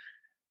Wars.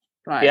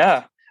 But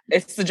yeah,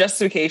 it's the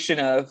justification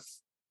of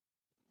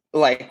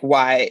like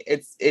why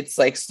it's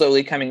like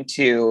slowly coming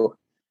to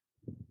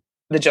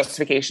the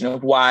justification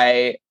of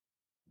why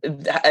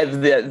that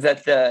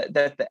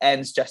the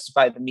ends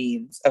justify the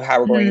means of how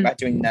we're going about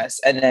doing this.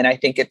 And then I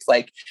think it's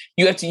like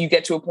you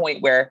get to a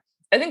point where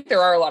I think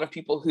there are a lot of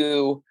people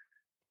who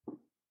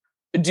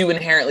do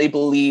inherently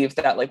believe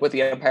that like what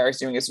the Empire is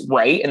doing is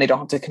right and they don't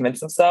have to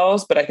convince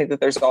themselves. But I think that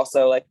there's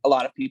also like a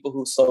lot of people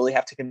who slowly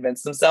have to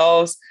convince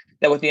themselves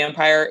that what the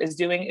Empire is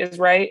doing is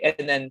right.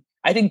 And then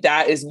I think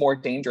that is more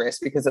dangerous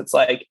because it's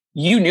like,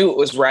 you knew it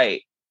was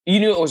right. You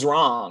knew it was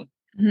wrong,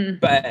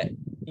 but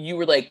you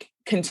were like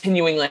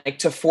continuing like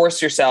to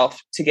force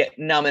yourself to get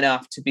numb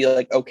enough to be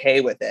like,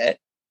 okay with it.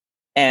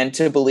 And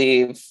to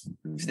believe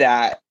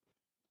that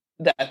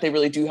they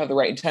really do have the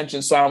right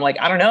intentions. So I'm like,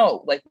 I don't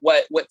know, like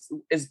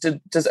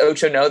does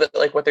Ochō know that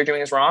like what they're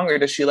doing is wrong, or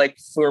does she like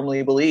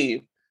firmly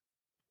believe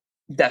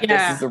that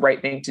this is the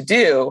right thing to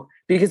do?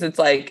 Because it's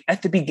like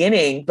at the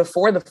beginning,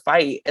 before the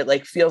fight, it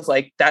like feels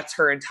like that's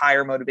her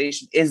entire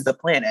motivation is the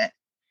planet.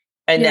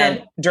 And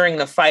then during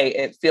the fight,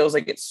 it feels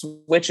like it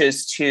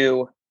switches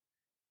to,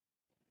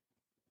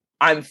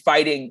 I'm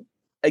fighting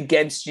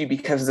against you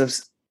because of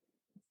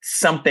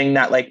something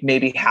that like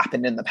maybe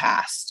happened in the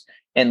past,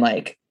 and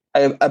like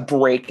a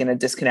break and a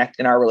disconnect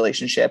in our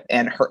relationship,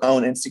 and her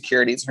own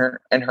insecurities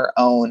and her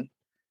own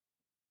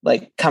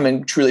like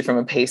coming truly from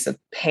a place of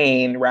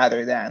pain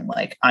rather than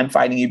like, I'm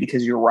fighting you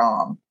because you're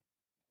wrong.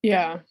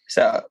 Yeah.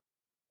 So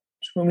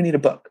we need a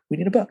book. We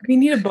need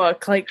a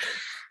book. Like,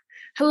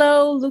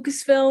 hello,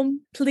 Lucasfilm,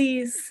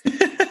 please.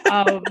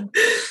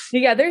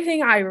 The other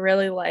thing I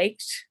really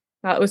liked,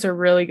 that was a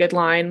really good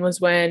line,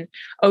 was when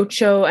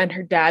Ochō and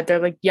her dad, they're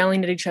like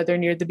yelling at each other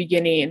near the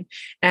beginning.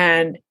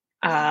 And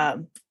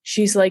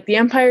she's like, the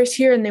Empire's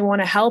here and they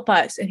want to help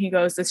us. And he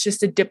goes, that's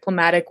just a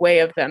diplomatic way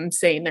of them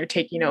saying they're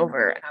taking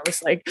over. And I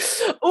was like,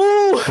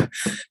 ooh,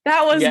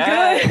 that was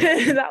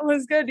good. That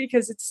was good,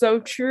 because it's so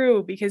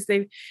true, because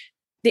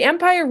the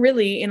Empire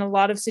really, in a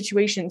lot of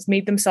situations,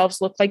 made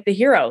themselves look like the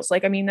heroes.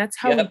 Like, I mean, that's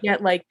how we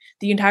get like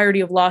the entirety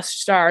of Lost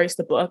Stars,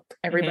 the book.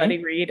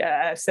 Everybody read.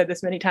 I've said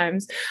this many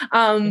times.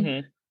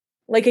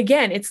 Like,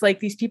 again, it's like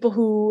these people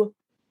who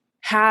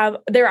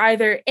they're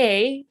either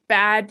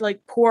bad, like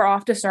poor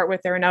off to start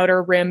with. They're an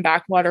outer rim,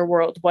 backwater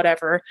world,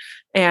 whatever,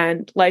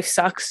 and life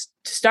sucks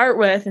to start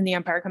with. And the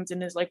Empire comes in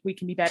and is like, we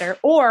can be better.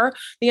 Or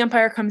the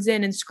Empire comes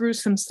in and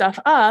screws some stuff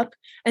up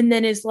and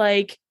then is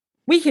like,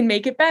 we can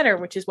make it better,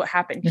 which is what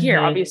happened here.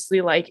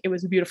 Obviously, like, it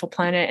was a beautiful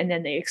planet and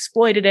then they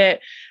exploited it.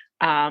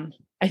 I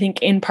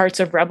think in parts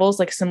of Rebels,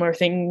 like, a similar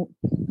thing,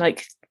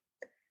 like,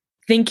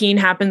 thinking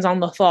happens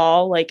on the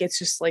fall. Like, it's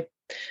just like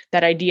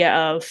that idea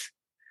of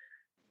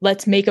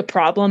let's make a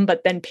problem,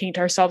 but then paint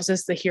ourselves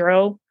as the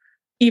hero,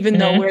 even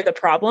though we're the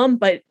problem.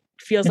 But it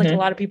feels like a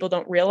lot of people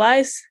don't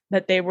realize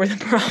that they were the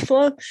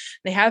problem.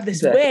 They have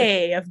this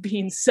way of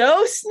being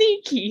so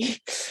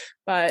sneaky.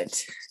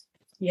 But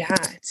yeah,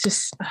 it's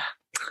just...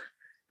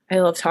 I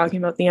love talking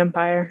about the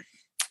Empire.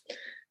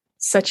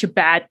 It's such a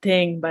bad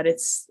thing, but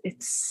it's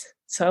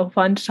so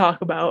fun to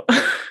talk about.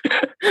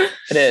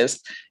 It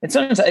is. And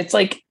sometimes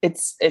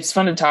it's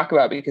fun to talk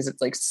about because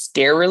it's like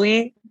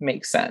scarily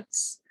makes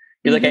sense.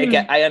 You're like,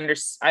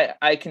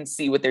 I can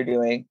see what they're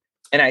doing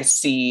and I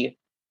see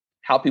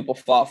how people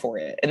fall for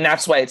it. And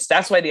that's why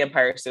the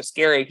Empire is so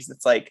scary, because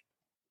it's like,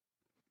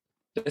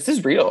 this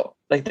is real.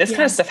 Like, this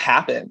kind of stuff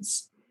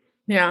happens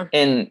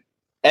in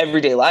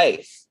everyday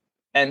life.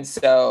 And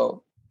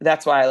so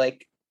that's why,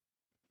 like,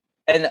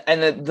 and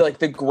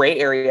the gray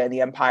area in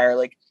the Empire,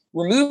 like,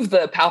 remove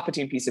the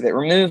Palpatine piece of it,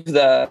 remove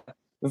the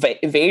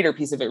Vader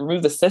piece of it,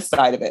 remove the Sith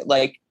side of it.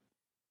 Like,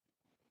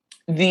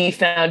 the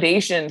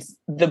foundations,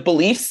 the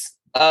beliefs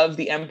of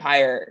the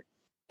Empire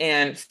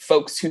and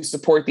folks who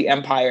support the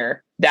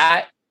Empire,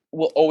 that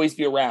will always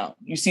be around.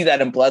 You see that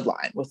in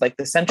Bloodline with like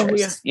the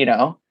centrists, you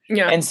know?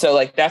 Yeah. And so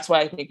like, that's why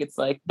I think it's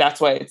like,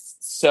 that's why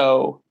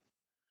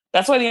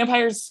the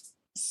Empire's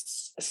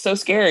so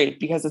scary,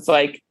 because it's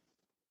like,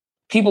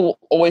 people will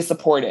always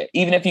support it.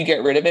 Even if you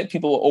get rid of it,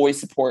 people will always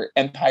support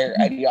Empire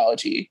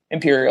ideology,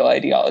 Imperial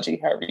ideology,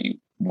 however you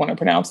want to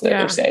pronounce it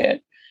or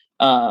say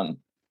it.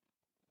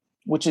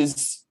 Which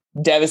is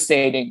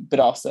devastating, but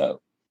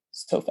also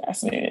so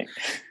fascinating.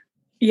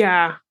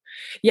 Yeah.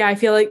 Yeah. I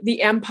feel like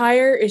the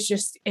Empire is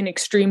just an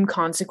extreme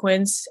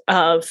consequence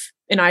of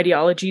an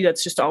ideology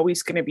that's just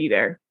always going to be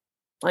there.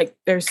 Like,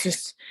 there's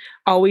just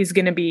always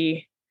going to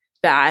be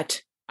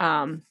that.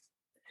 It's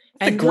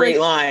a great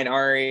line,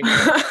 Ari.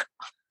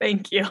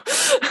 Thank you.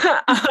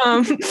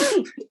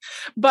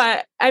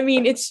 But I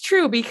mean, it's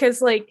true,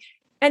 because like,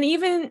 and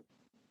even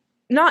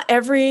not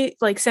every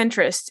like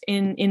centrist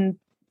in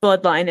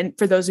Bloodline, and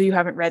for those of you who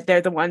haven't read, they're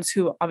the ones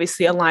who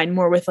obviously align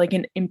more with like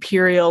an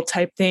imperial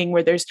type thing,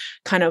 where there's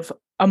kind of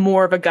a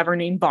more of a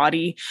governing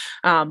body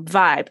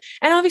vibe.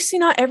 And obviously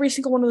not every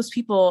single one of those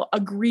people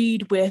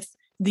agreed with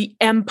the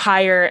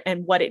Empire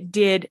and what it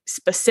did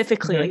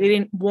specifically. Like, they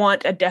didn't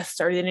want a Death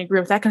Star, they didn't agree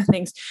with that kind of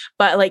things.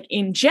 But like,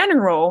 in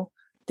general,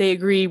 they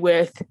agree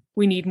with,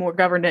 we need more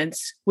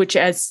governance, which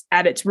at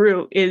its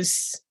root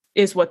is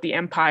what the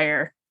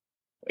Empire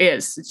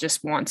is. It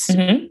just wants to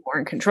be more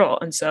in control.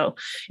 And so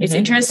it's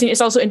interesting.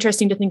 It's also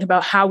interesting to think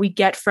about how we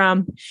get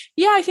from,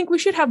 I think we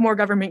should have more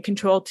government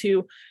control,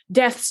 to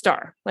Death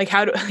Star. Like,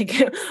 how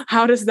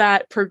does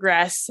that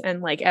progress?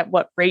 And like, at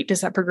what rate does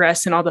that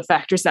progress? And all the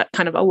factors that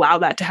kind of allow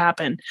that to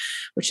happen,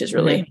 which is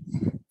really,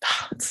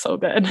 it's so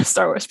good.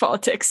 Star Wars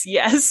politics.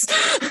 Yes.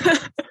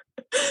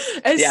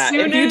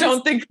 You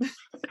don't think,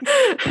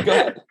 go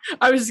ahead.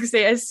 I was just gonna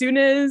say, as soon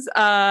as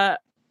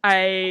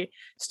I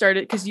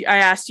started, because I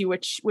asked you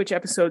which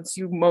episodes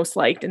you most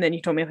liked, and then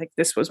you told me like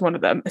this was one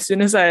of them. As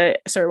soon as I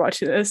started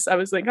watching this, I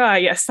was like,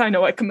 yes, I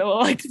know why Camilla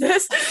liked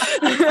this.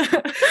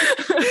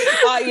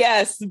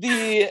 Yes,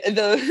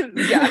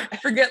 I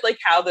forget like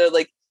how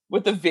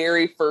what the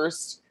very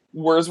first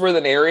words were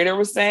the narrator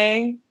was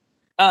saying,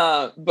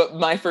 but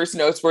my first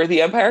notes were,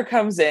 the Empire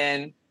comes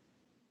in,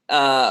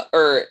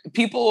 or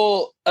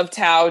people of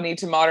Tau need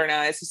to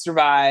modernize to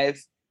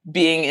survive.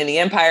 Being in the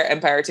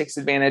Empire takes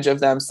advantage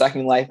of them,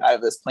 sucking life out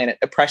of this planet.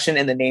 Oppression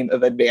in the name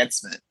of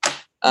advancement.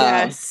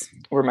 Yes,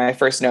 were my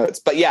first notes.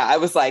 But yeah, I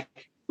was like,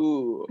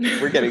 ooh,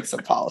 we're getting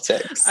some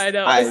politics. I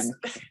know.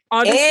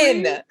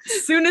 Honestly, as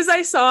soon as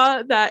I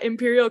saw that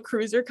Imperial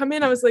cruiser come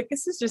in, I was like,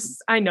 this is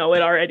just, I know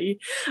it already.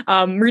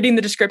 Reading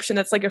the description,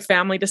 that's like a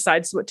family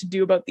decides what to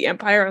do about the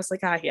Empire. I was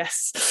like,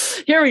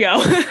 yes, here we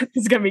go.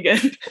 It's gonna be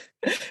good.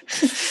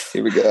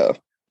 Here we go.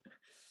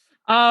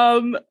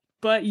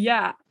 But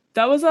yeah,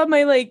 that was all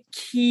my like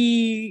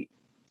key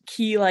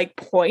like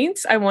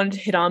points I wanted to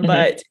hit on.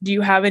 But do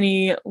you have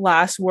any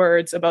last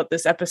words about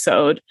this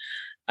episode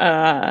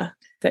that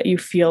you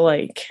feel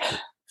like?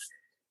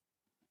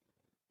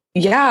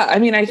 Yeah, I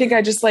mean, I think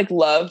I just like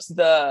loved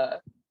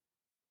the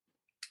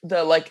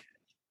like,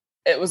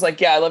 it was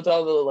like, I loved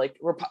all the like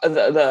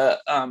the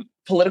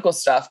political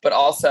stuff, but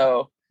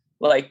also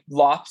like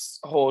Lop's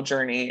whole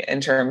journey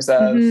in terms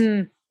of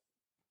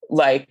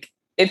like,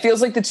 it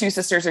feels like the two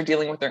sisters are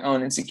dealing with their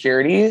own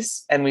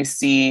insecurities, and we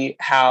see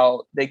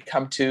how they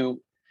come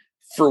to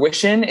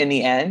fruition in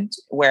the end,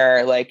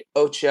 where like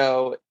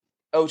Ocho's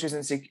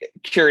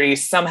insecurity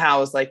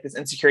somehow is like this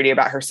insecurity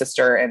about her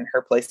sister and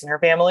her place in her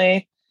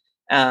family.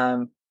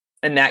 And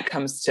that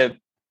comes to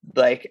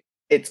like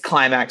its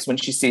climax when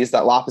she sees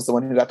that Lop is the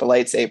one who got the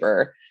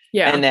lightsaber.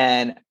 Yeah.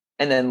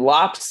 And then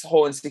Lop's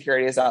whole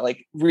insecurity is that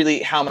like really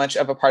how much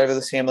of a part of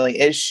this family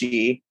is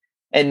she?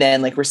 And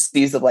then like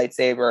receives the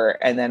lightsaber.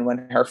 And then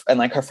when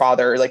her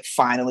father like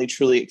finally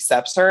truly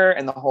accepts her,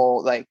 and the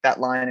whole like that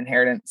line,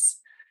 inheritance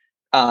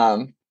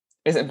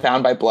isn't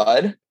bound by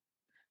blood,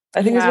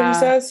 I think is what he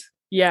says.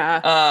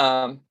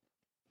 Yeah.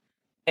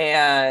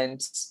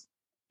 And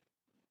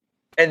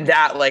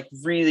that like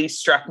really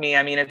struck me.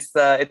 I mean, it's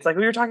like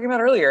we were talking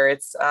about earlier.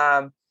 It's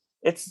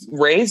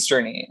Rey's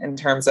journey in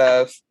terms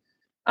of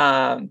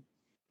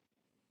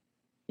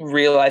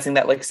realizing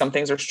that like some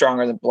things are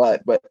stronger than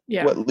blood, what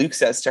Luke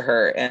says to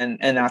her. And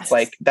that's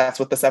like, that's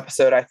what this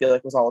episode I feel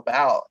like was all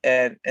about.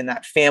 And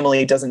that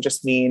family doesn't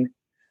just mean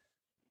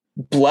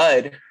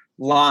blood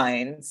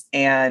lines.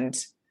 And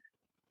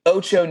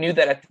Ocho knew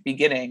that at the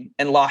beginning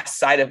and lost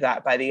sight of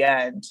that by the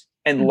end.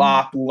 And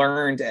Lop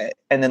learned it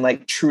and then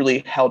like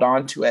truly held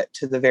on to it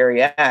to the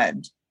very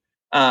end,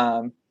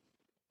 to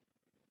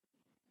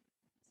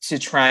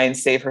try and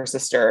save her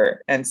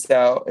sister. And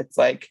so it's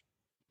like,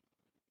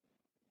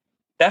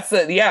 that's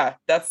the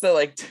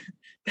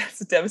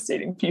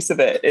devastating piece of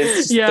it, is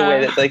just the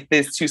way that like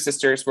these two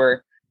sisters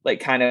were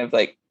like kind of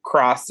like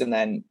crossed and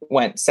then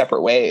went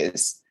separate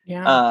ways.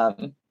 Yeah.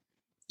 And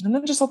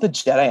then just all the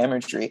Jedi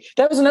imagery.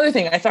 That was another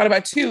thing I thought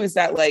about too, is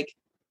that like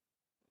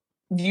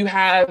you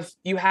have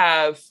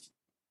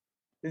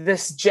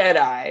this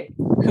Jedi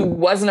who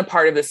wasn't a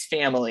part of this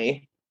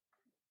family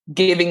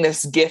giving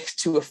this gift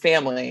to a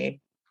family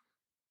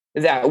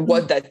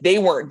that they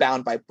weren't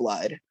bound by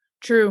blood.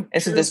 True.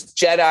 And so this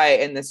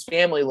Jedi and this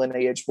family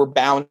lineage were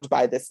bound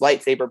by this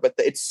lightsaber, but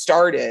it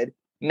started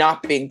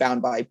not being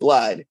bound by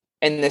blood.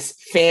 And this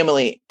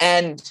family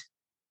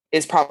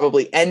is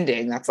probably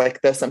ending. That's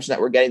like the assumption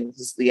that we're getting. This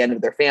is the end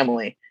of their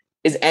family,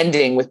 is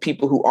ending with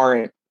people who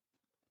aren't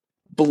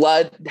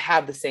blood,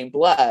 have the same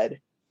blood,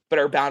 but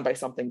are bound by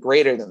something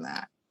greater than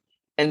that.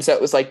 And so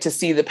it was like to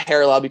see the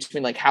parallel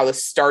between like how the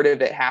start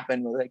of it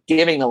happened with like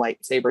giving the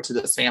lightsaber to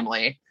this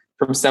family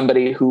from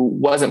somebody who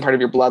wasn't part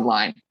of your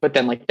bloodline, but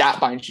then like that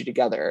binds you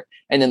together.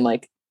 And then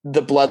like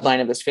the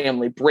bloodline of this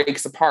family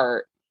breaks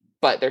apart,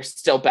 but they're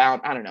still bound.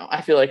 I don't know.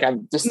 I feel like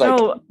I'm just like,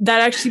 no, that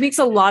actually makes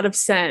a lot of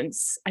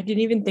sense. I didn't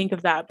even think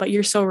of that, but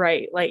you're so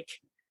right. Like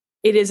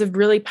it is a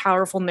really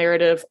powerful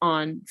narrative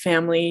on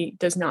family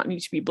does not need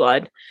to be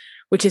blood,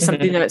 which is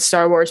something that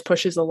Star Wars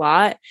pushes a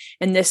lot.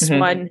 And this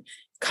one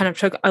kind of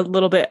took a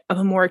little bit of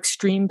a more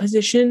extreme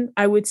position,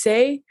 I would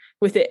say,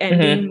 with it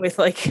ending with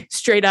like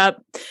straight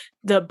up,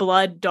 the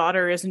blood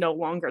daughter is no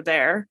longer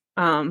there.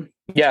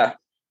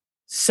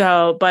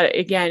 So, but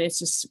again, it's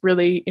just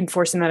really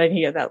enforcing that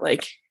idea that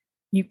like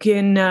you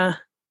can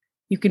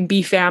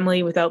be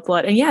family without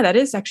blood. And yeah, that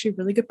is actually a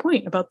really good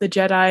point about the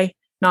Jedi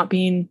not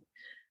being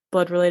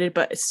blood related,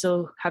 but it's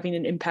still having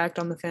an impact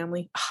on the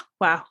family. Oh,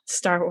 wow.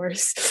 Star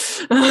Wars.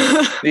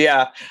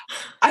 Yeah.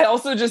 I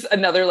also just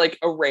another like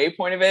array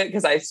point of it,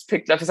 because I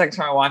picked it up the second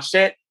time I watched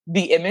it.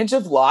 The image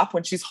of Lop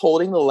when she's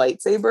holding the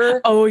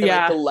lightsaber. Oh and,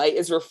 yeah. Like, the light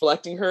is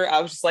reflecting her.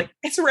 I was just like,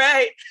 it's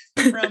Rey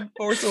from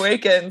Force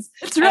Awakens.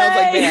 It's Rey. Rey. I was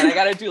like, man, I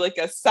got to do like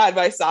a side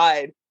by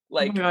side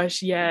like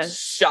yes,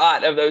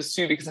 shot of those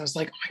two, because I was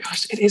like, oh my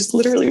gosh, it is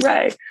literally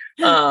Rey.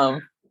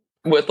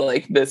 With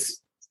like this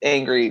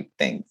angry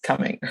thing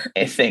coming,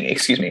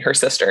 her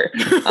sister.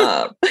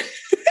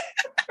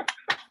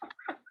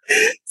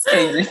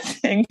 Angry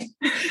thing.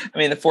 I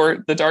mean,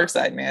 the dark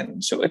side,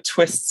 man, so it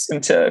twists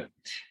into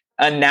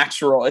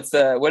unnatural. It's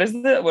what is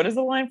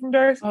the line from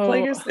Darth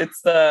Plagueis?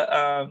 It's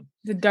the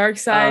dark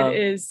side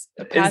is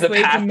the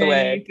pathway to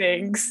many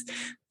things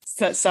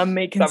that some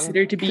may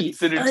consider to be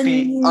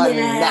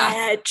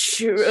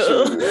unnatural.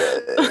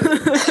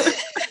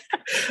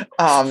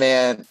 Oh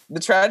man,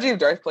 the tragedy of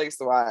Darth Plagueis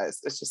the Wise.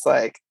 It's just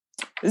like,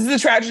 this is the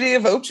tragedy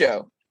of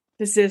Ochō.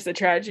 This is the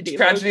tragedy.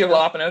 Tragedy of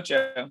Lop and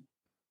Ochō.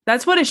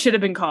 That's what it should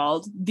have been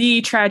called. The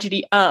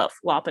tragedy of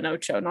Lop and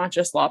Ochō, not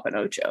just Lop and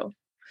Ochō.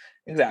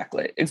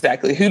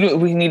 Exactly. Who do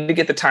we need to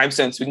get the time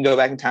stone so we can go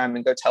back in time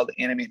and go tell the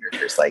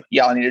animators like,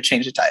 y'all need to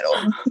change the title?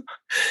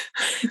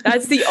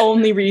 That's the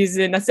only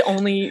reason. That's the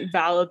only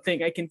valid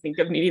thing I can think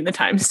of needing the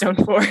time stone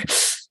for.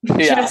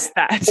 Just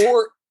that.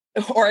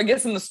 Or I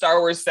guess in the Star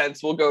Wars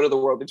sense, we'll go to the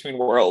world between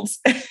worlds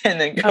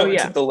and then go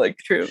to the like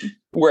true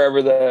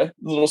wherever the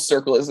little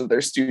circle is of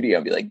their studio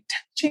and be like,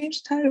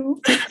 change the title.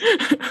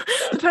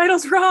 The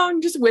title's wrong.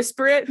 Just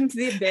whisper it into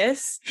the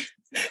abyss.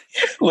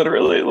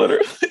 Literally.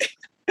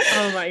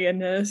 Oh my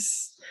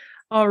goodness.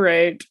 All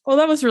right. Well,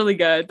 that was really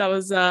good. That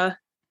was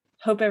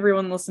hope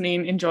everyone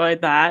listening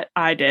enjoyed that.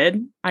 I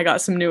did. I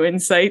got some new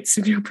insights,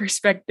 some new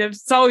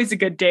perspectives. It's always a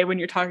good day when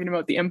you're talking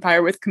about the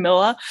Empire with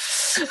Camilla.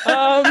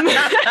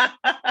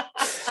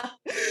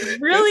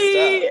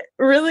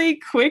 really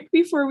quick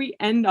before we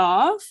end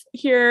off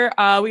here,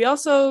 we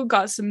also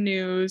got some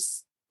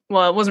news.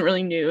 Well, it wasn't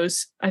really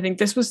news. I think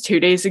this was 2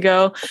 days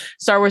ago.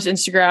 Star Wars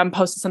Instagram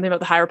posted something about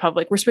the High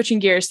Republic. We're switching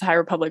gears to High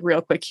Republic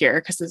real quick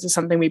here because this is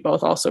something we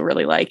both also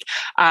really like.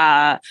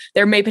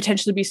 There may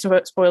potentially be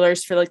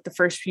spoilers for like the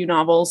first few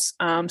novels.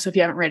 So if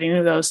you haven't read any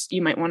of those,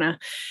 you might want to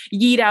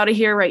yeet out of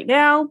here right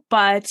now.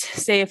 But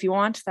stay if you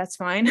want. That's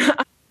fine.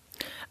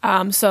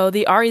 So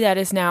the Ari that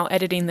is now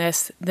editing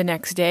this the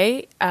next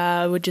day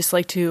would just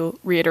like to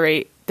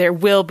reiterate there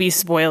will be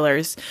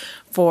spoilers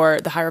for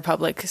the High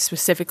Republic,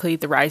 specifically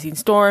the Rising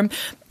Storm.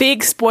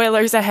 Big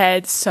spoilers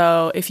ahead.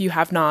 So if you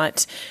have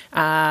not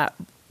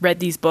read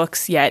these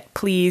books yet,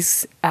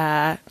 please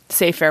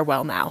say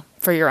farewell now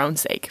for your own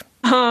sake.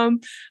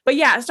 But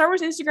yeah, Star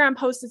Wars Instagram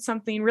posted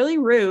something really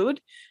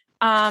rude.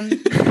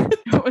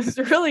 It was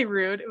really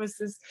rude. It was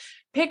this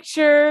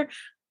picture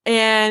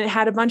and it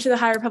had a bunch of the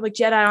High Republic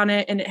Jedi on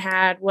it, and it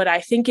had what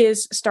I think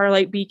is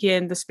Starlight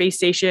Beacon, the space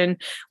station,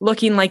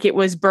 looking like it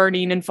was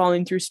burning and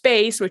falling through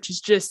space, which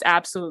is just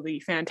absolutely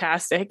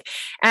fantastic.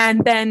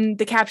 And then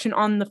the caption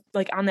on the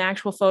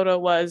actual photo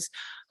was,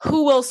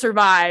 "Who will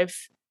survive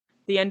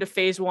the end of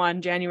Phase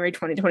 1, January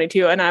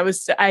 2022?" And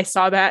I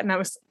saw that, and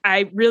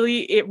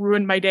it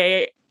ruined my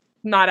day.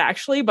 Not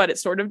actually, but it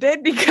sort of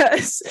did,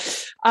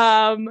 because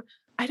I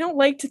don't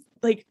like to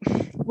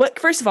what.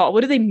 First of all,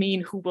 what do they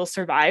mean? Who will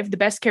survive? The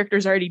best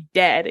character's already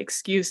dead.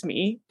 Excuse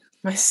me,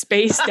 my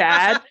space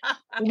dad,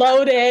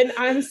 loaded.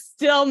 I'm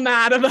still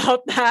mad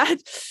about that,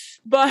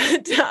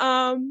 but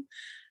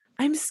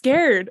I'm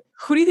scared.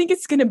 Who do you think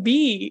it's gonna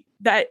be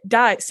that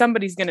dies?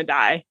 Somebody's gonna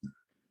die.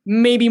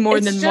 Maybe more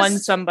than one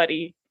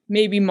somebody.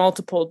 Maybe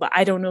multiple, but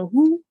I don't know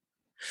who.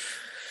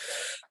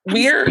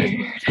 Weird.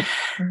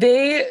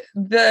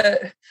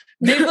 The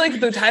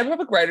High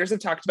Republic writers have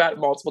talked about it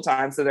multiple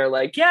times. So they're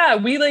like, yeah,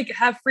 we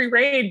have free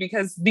reign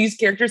because these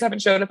characters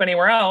haven't showed up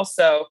anywhere else.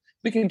 So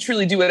we can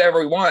truly do whatever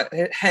we want.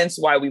 Hence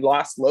why we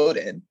lost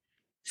Loden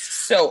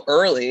so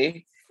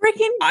early.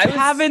 Freaking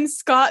Kevin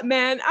Scott,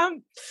 man.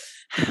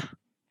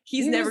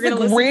 He's never going to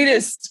listen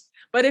greatest. To this.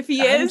 But if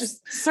he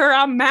is, sir,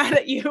 I'm mad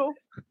at you.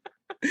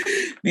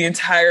 The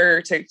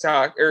entire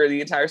TikTok, or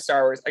the entire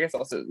Star Wars, I guess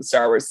also the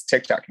Star Wars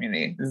TikTok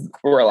community,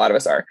 where a lot of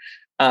us are,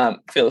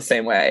 feel the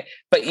same way.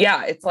 But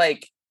yeah, it's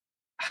like,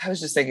 I was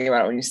just thinking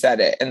about it when you said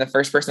it, and the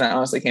first person that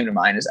honestly came to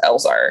mind is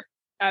Elzar.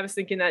 I was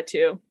thinking that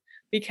too,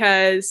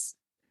 because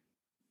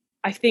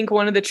I think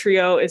one of the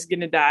trio is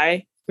going to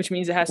die, which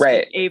means it has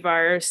to be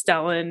Avar,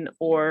 Stellan,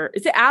 or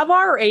is it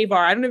Avar or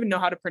Avar? I don't even know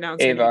how to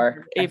pronounce it.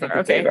 Avar.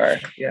 Okay. Avar.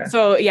 Yeah.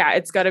 So yeah,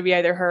 it's got to be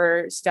either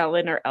her,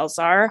 Stellan, or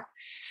Elzar.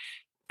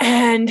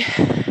 And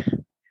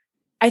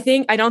I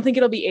don't think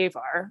it'll be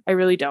Avar. I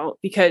really don't,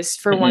 because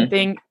for one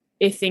thing,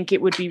 I think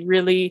it would be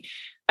really,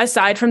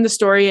 aside from the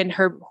story and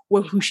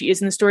who she is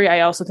in the story,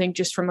 I also think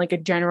just from a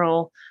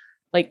general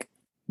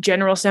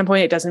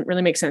standpoint, it doesn't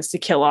really make sense to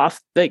kill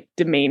off the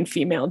main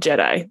female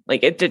Jedi.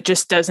 It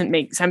just doesn't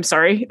make sense. I'm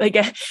sorry.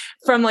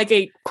 From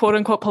a quote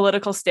unquote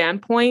political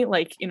standpoint,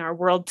 in our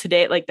world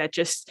today, it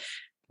just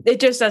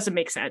doesn't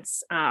make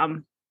sense.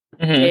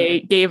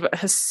 They gave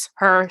us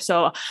her,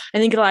 so I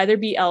think it'll either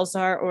be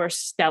Elzar or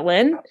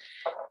Stellan.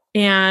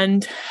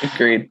 And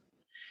agreed.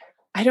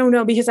 I don't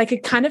know, because I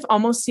could kind of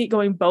almost see it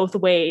going both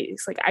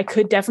ways. I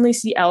could definitely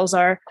see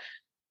Elzar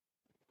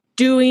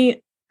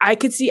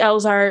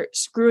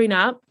screwing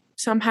up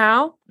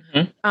somehow.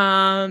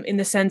 In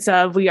the sense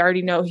of, we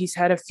already know he's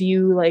had a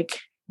few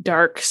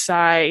dark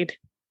side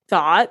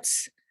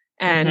thoughts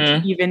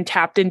and even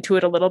tapped into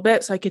it a little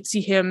bit. So I could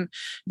see him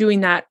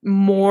doing that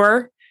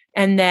more,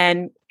 and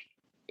then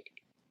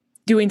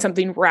doing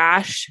something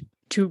rash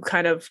to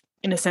kind of,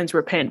 in a sense,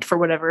 repent for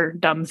whatever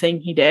dumb thing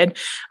he did.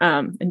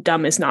 And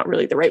dumb is not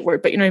really the right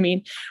word, but you know what I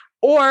mean?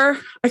 Or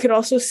I could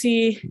also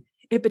see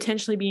it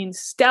potentially being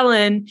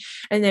Stellan,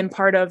 and then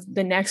part of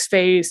the next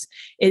phase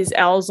is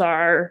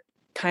Elzar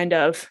kind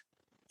of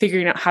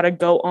figuring out how to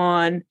go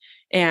on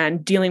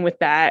and dealing with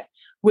that,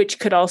 which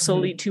could also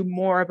lead to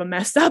more of a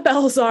messed up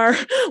Elzar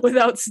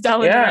without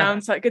Stellan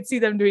around. So I could see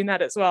them doing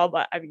that as well.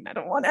 But I mean, I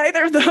don't want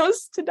either of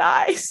those to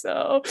die.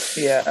 So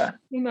yeah,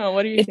 no.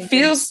 What do you think?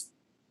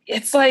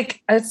 It's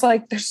like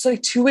there's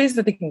two ways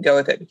that they can go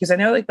with it, because I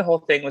know the whole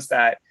thing was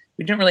that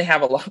we don't really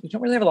have a lot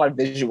of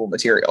visual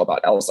material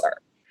about Elzar.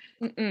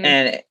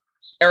 And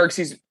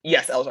Elzar,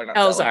 not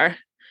Elzar.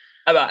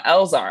 About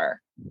Elzar.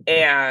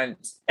 And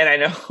I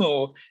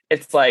know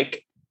it's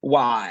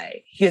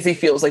why? Because he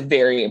feels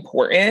very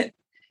important.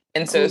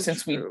 And so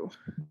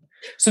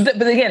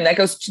but again,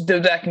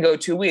 that can go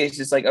two ways.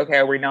 Just okay,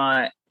 are we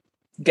not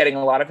getting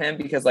a lot of him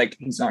because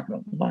he's not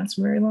going to last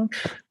very long?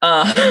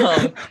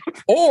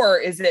 Or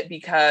is it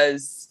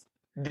because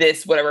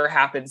whatever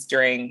happens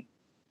during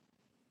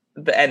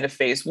the end of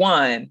Phase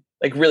 1,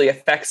 really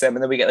affects him,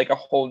 and then we get a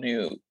whole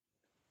new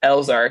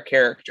Elzar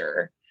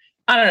character?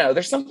 I don't know.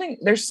 There's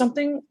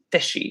something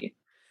fishy.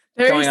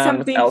 There is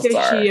something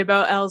fishy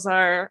about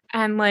Elzar,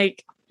 and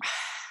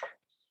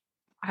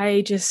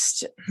I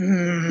just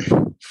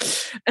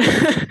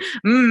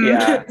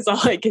Yeah. That's all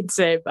I can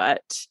say,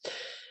 but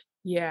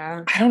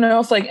yeah. I don't know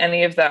if like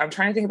any of that. I'm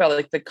trying to think about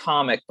like the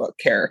comic book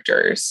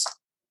characters.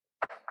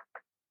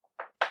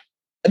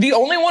 The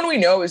only one we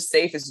know is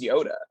safe is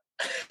Yoda.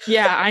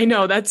 Yeah, I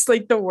know. That's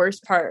like the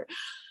worst part.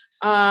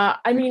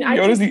 I mean,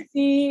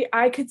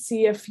 I could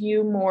see a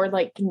few more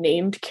like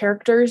named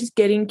characters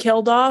getting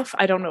killed off.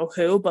 I don't know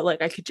who, but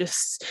like I could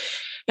just,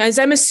 guys,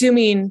 I'm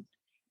assuming,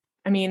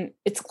 I mean,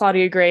 it's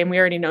Claudia Gray and we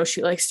already know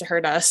she likes to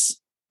hurt us.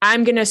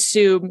 I'm going to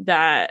assume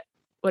that,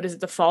 what is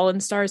it? The Fallen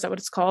Star? Is that what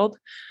it's called?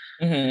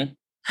 Mm-hmm.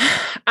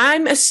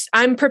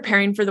 I'm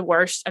preparing for the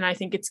worst. And I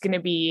think it's going to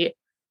be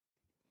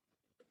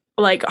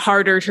like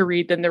harder to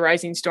read than the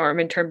Rising Storm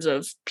in terms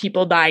of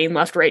people dying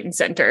left, right, and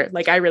center.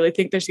 Like, I really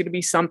think there's going to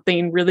be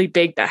something really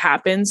big that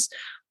happens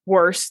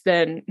worse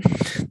than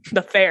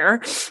the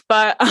fair.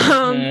 But,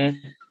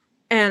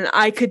 and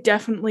I could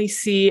definitely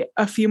see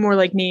a few more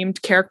like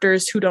named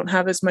characters who don't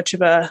have as much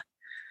of a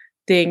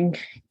thing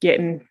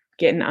getting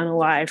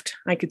unalived.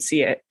 I could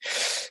see it,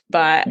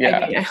 but yeah.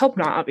 I mean, I hope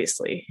not,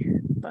 obviously,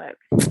 but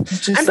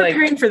I'm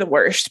preparing for the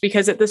worst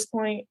because at this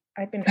point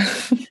I've been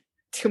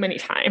too many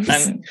times.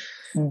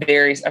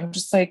 I'm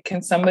just like,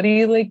 can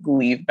somebody like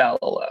leave Belle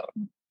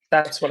alone?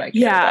 That's what I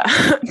care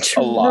about.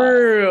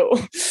 True.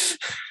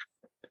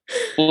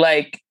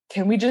 Like,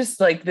 can we just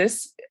like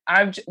this?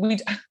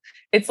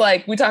 It's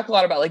like, we talk a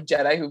lot about like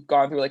Jedi who've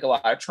gone through like a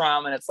lot of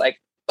trauma, and it's like,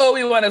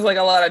 Obi-Wan is like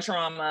a lot of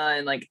trauma,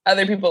 and like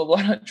other people have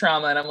a lot of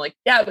trauma. And I'm like,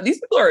 yeah, but these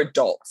people are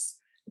adults.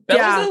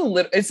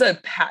 Belle's it's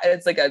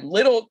like a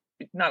little,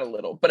 not a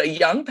little, but a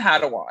young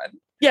Padawan.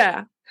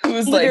 Yeah.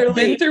 Who's like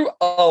been through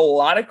a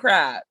lot of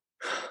crap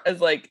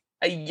as like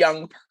a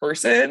young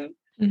person.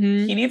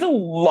 Mm-hmm. He needs a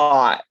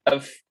lot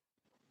of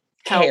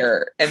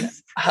care and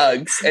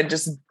hugs and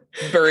just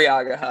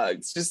Buryaga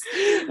hugs. Just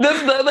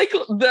that's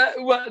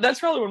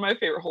probably one of my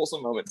favorite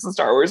wholesome moments in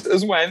Star Wars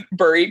is when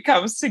Burry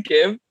comes to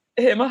give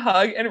him a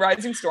hug and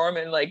Rising Storm,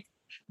 and like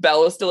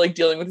Belle is still like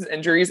dealing with his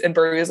injuries, and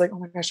Burry is like, oh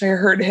my gosh, I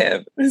hurt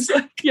him. It's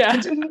like, yeah, I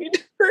didn't mean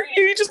to hurt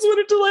you. He just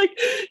wanted to like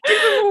give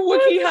him a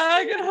Wookiee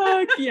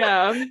hug.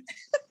 Yeah.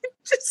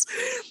 Just,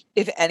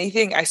 if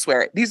anything, I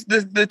swear,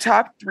 the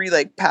top 3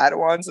 like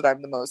Padawans that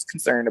I'm the most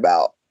concerned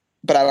about,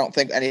 but I don't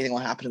think anything will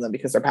happen to them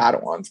because they're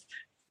Padawans,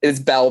 is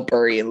Belle,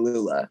 Burry, and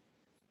Lula.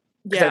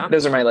 Yeah,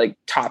 those are my like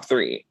top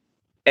 3,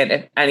 and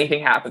if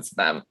anything happens to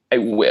them, I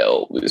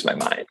will lose my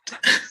mind.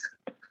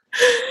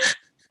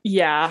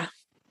 Yeah,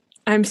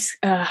 I'm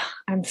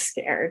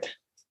scared.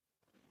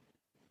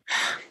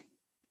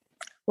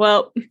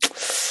 Well,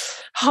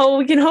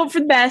 we can hope for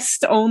the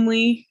best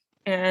only,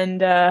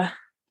 and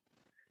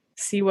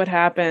see what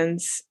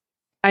happens.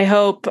 I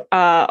hope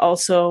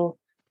also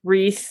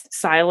Wreath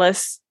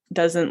Silas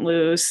doesn't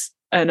lose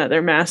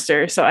another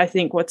master. So I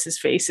think what's his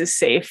face is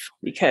safe,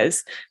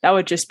 because that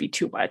would just be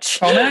too much.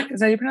 Tomac? Is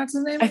that how you pronounce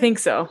his name? I think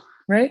so.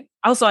 Right?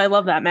 Also, I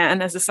love that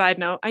man. As a side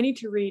note, I need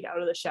to read Out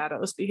of the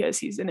Shadows because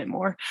he's in it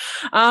more.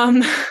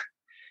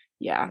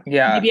 Yeah.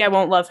 Maybe I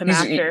won't love him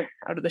after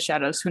Out of the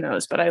Shadows. Who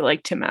knows? But I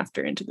liked him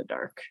after Into the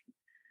Dark.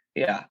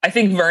 Yeah. I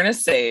think Vern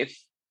is safe.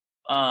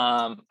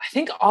 I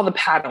think all the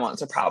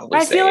Padawans are probably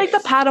safe. I feel like the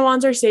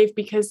Padawans are safe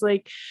because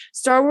like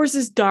Star Wars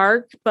is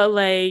dark, but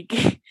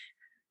like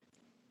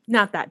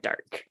not that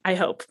dark, I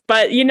hope.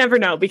 But you never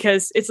know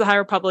because it's the High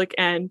Republic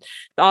and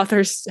the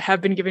authors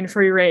have been given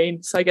free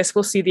reign. So I guess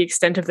we'll see the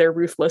extent of their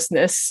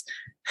ruthlessness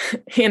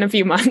in a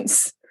few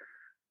months.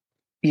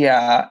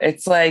 Yeah,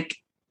 it's like,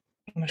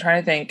 I'm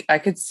trying to think. I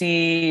could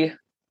see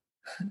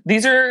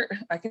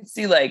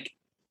like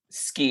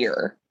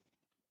Skier.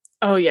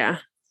 Oh yeah.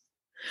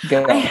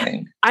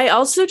 I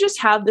also just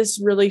have this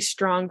really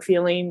strong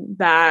feeling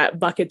that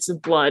Buckets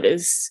of Blood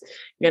is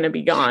going to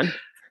be gone.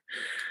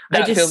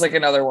 That feels like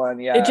another one.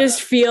 Yeah. It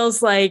just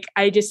feels like,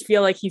 I just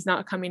feel like he's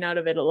not coming out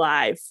of it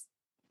alive.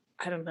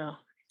 I don't know.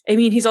 I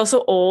mean, he's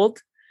also old.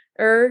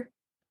 Or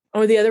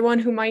the other one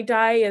who might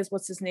die is,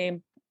 what's his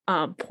name?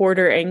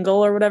 Porter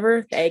Engle or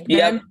whatever. The Eggman.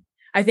 Yep.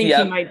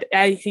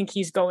 I think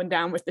he's going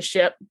down with the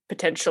ship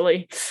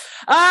potentially.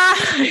 I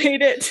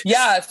hate it.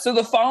 Yeah. So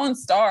the Fallen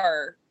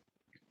Star,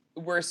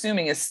 we're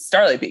assuming, is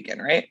Starlight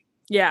Beacon, right?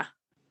 Yeah.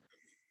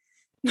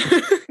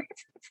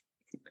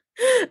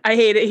 I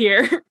hate it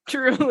here.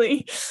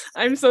 Truly.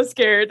 I'm so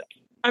scared.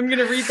 I'm going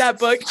to read that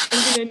book.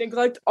 I'm going to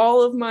neglect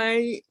all of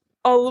my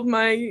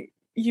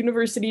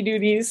university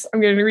duties.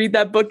 I'm going to read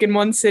that book in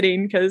one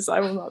sitting because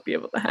I will not be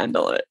able to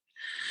handle it.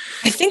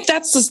 I think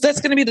that's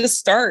going to be the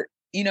start.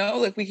 You know,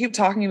 like we keep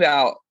talking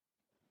about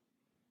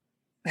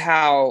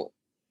how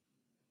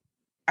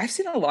I've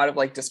seen a lot of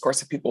like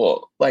discourse of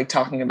people like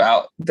talking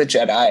about the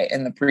Jedi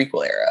in the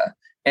prequel era,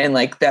 and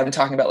like them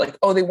talking about like,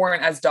 oh, they're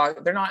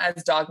not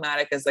as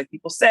dogmatic as like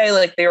people say,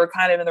 like they were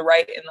kind of in the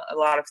right in a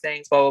lot of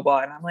things, blah, blah, blah.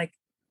 And I'm like,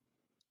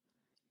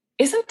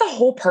 isn't the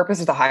whole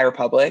purpose of the High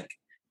Republic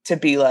to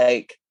be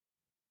like,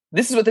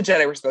 this is what the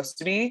Jedi were supposed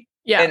to be?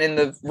 Yeah. And in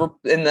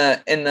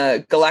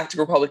the Galactic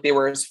Republic, they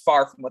were as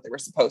far from what they were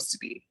supposed to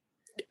be.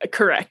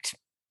 Correct.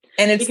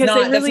 And it's because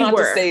not, that's not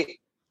were. To say,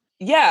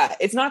 yeah,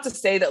 it's not to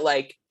say that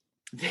like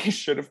they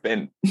should have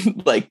been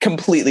like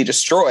completely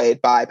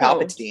destroyed by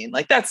Palpatine.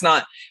 Like that's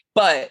not,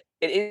 but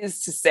it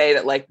is to say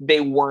that like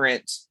they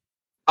weren't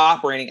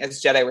operating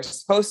as Jedi were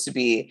supposed to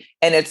be.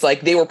 And it's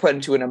like they were put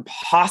into an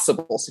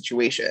impossible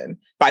situation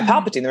by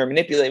Palpatine. They were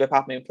manipulated by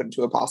Palpatine and put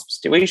into a possible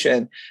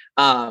situation.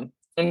 And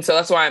so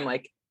that's why I'm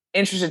like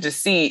interested to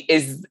see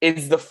is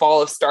the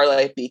fall of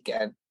Starlight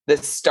Beacon the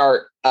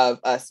start of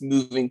us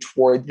moving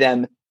toward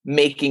them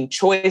making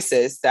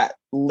choices that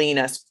lean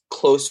us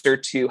closer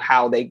to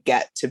how they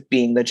get to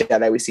being the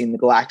Jedi we see in the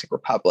Galactic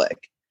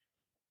Republic.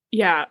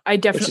 Yeah, I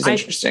definitely, which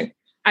is interesting.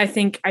 I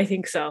think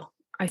so.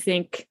 I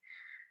think,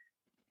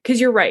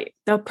 because you're right.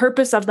 The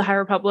purpose of the High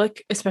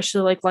Republic,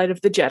 especially like Light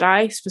of the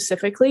Jedi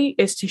specifically,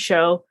 is to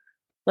show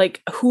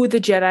like who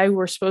the Jedi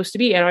were supposed to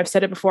be. And I've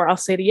said it before, I'll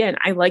say it again.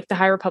 I like the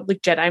High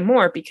Republic Jedi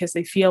more because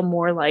they feel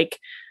more like,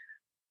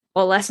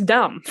 well, less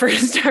dumb for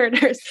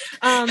starters.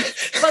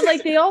 But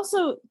like they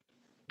also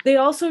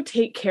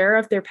take care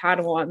of their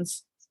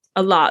Padawans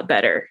a lot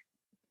better.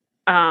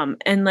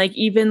 And like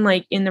even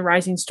like in the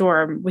Rising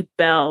Storm with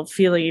Bell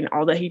feeling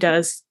all that he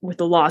does with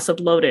the loss of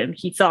Loden,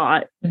 he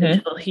thought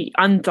until he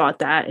unthought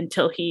that,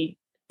 until he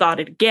thought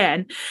it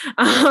again,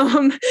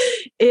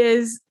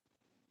 is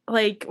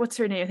like, what's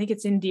her name? I think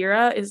it's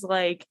Indira, is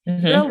like,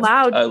 you're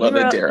allowed, I love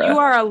Indira. You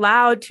are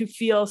allowed to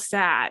feel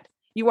sad.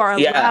 You are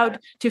allowed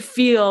to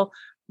feel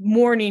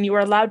mourning. You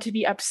are allowed to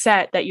be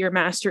upset that your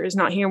master is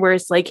not here.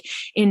 Whereas like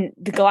in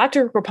the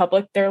Galactic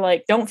Republic, they're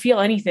like, don't feel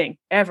anything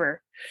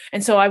ever.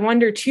 And so I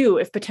wonder too,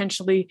 if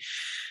potentially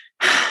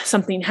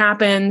something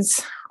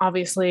happens,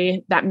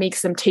 obviously that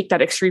makes them take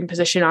that extreme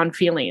position on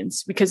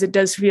feelings, because it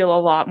does feel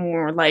a lot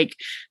more like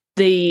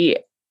the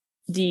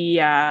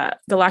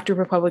Galactic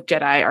Republic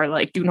Jedi are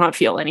like, do not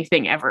feel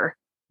anything ever.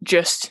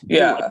 Just do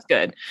what's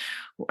good.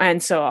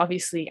 And so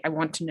obviously I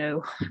want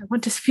to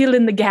fill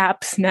in the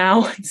gaps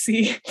now and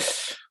see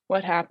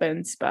what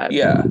happens. But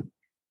the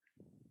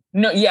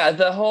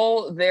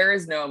whole, there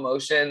is no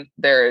emotion.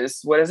 There is,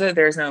 what is it?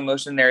 There's no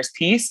emotion. There's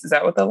peace. Is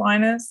that what the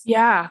line is?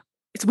 Yeah.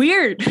 It's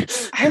weird.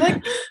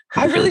 I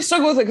really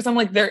struggle with it because I'm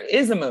like, there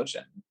is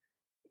emotion.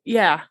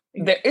 Yeah.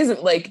 There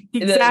isn't, like,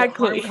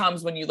 exactly. The harm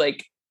comes when you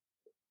like,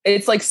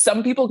 it's like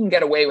some people can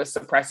get away with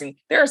suppressing.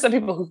 There are some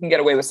people who can get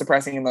away with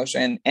suppressing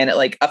emotion and it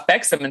like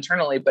affects them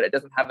internally, but it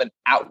doesn't have an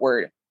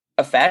outward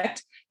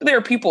effect. But there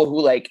are people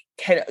who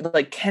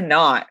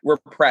cannot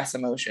repress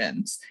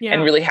emotions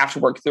and really have to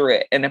work through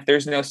it. And if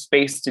there's no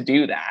space to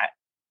do that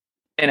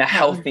in a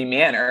healthy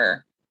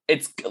manner,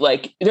 it's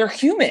like, they're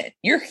human.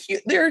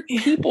 They're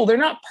people. They're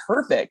not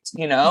perfect,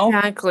 you know?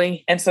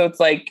 Exactly. And so it's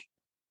like,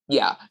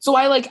 yeah. So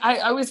I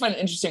always find it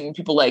interesting when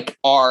people like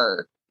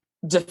are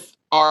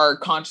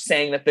conscious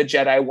saying that the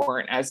Jedi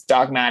weren't as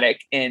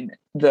dogmatic in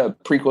the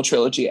prequel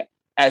trilogy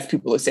as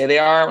people would say they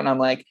are. When I'm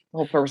like, the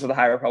whole purpose of the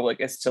High Republic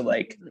is to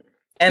like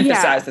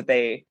emphasize that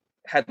they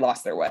had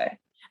lost their way.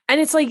 And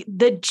it's like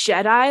the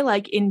Jedi,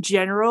 like in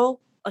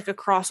general, like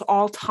across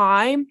all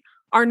time,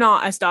 are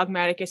not as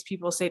dogmatic as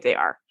people say they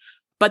are.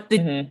 But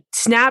the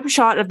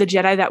snapshot of the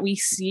Jedi that we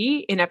see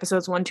in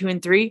episodes 1, 2,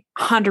 and 3,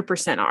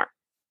 100% are.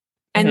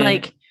 And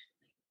like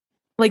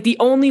the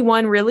only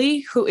one really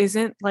who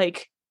isn't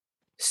like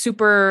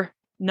super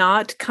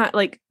not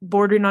like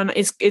bordering on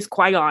is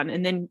Qui-Gon,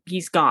 and then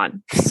he's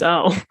gone.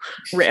 So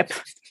rip.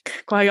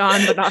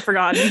 Qui-Gon, but not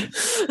forgotten.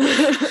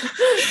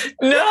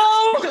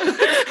 No.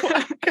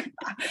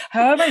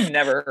 How have I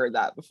never heard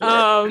that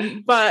before?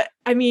 But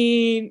I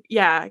mean,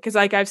 yeah, because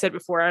like I've said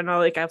before, and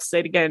I'll say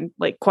it again,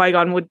 like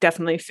Qui-Gon would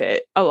definitely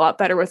fit a lot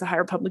better with the High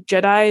Republic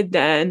Jedi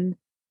than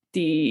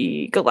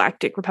the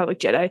Galactic Republic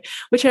Jedi,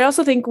 which I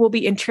also think will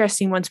be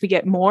interesting once we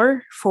get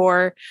more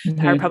for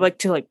the High Republic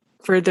to like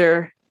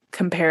further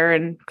compare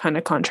and kind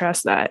of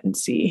contrast that and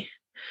see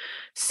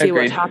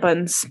what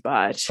happens.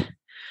 But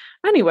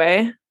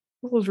anyway,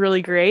 it was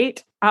really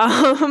great.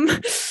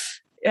 That's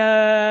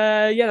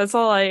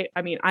all. I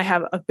mean, I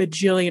have a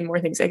bajillion more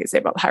things I could say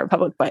about the High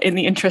Republic, but in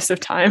the interest of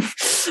time,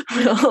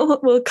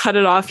 we'll cut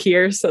it off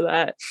here so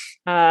that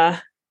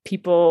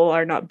people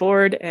are not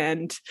bored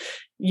and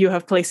you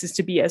have places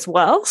to be as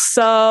well.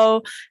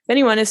 So if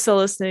anyone is still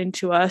listening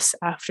to us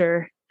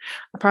after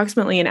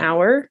approximately an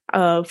hour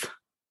of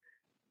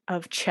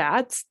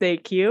chats,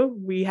 thank you.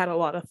 We had a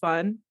lot of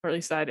fun, or at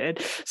least I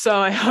did.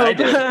 So I hope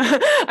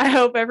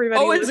everybody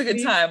always listening, a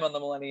good time on the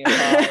Millennium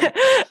Pod.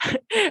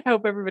 I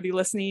hope everybody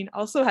listening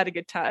also had a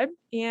good time.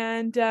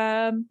 And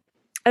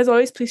as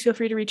always, please feel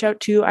free to reach out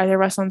to either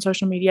of us on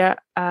social media.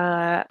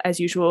 As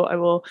usual, I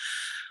will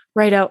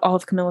write out all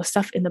of Camilla's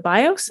stuff in the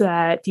bio so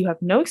that you have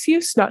no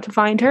excuse not to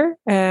find her,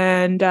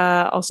 and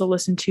also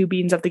listen to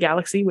Beans of the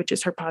Galaxy, which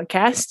is her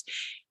podcast.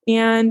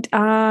 And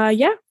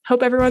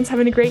hope everyone's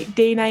having a great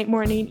day, night,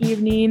 morning,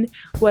 evening,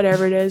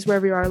 whatever it is,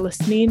 wherever you are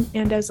listening.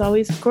 And as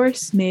always, of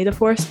course, may the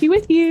Force be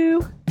with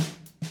you.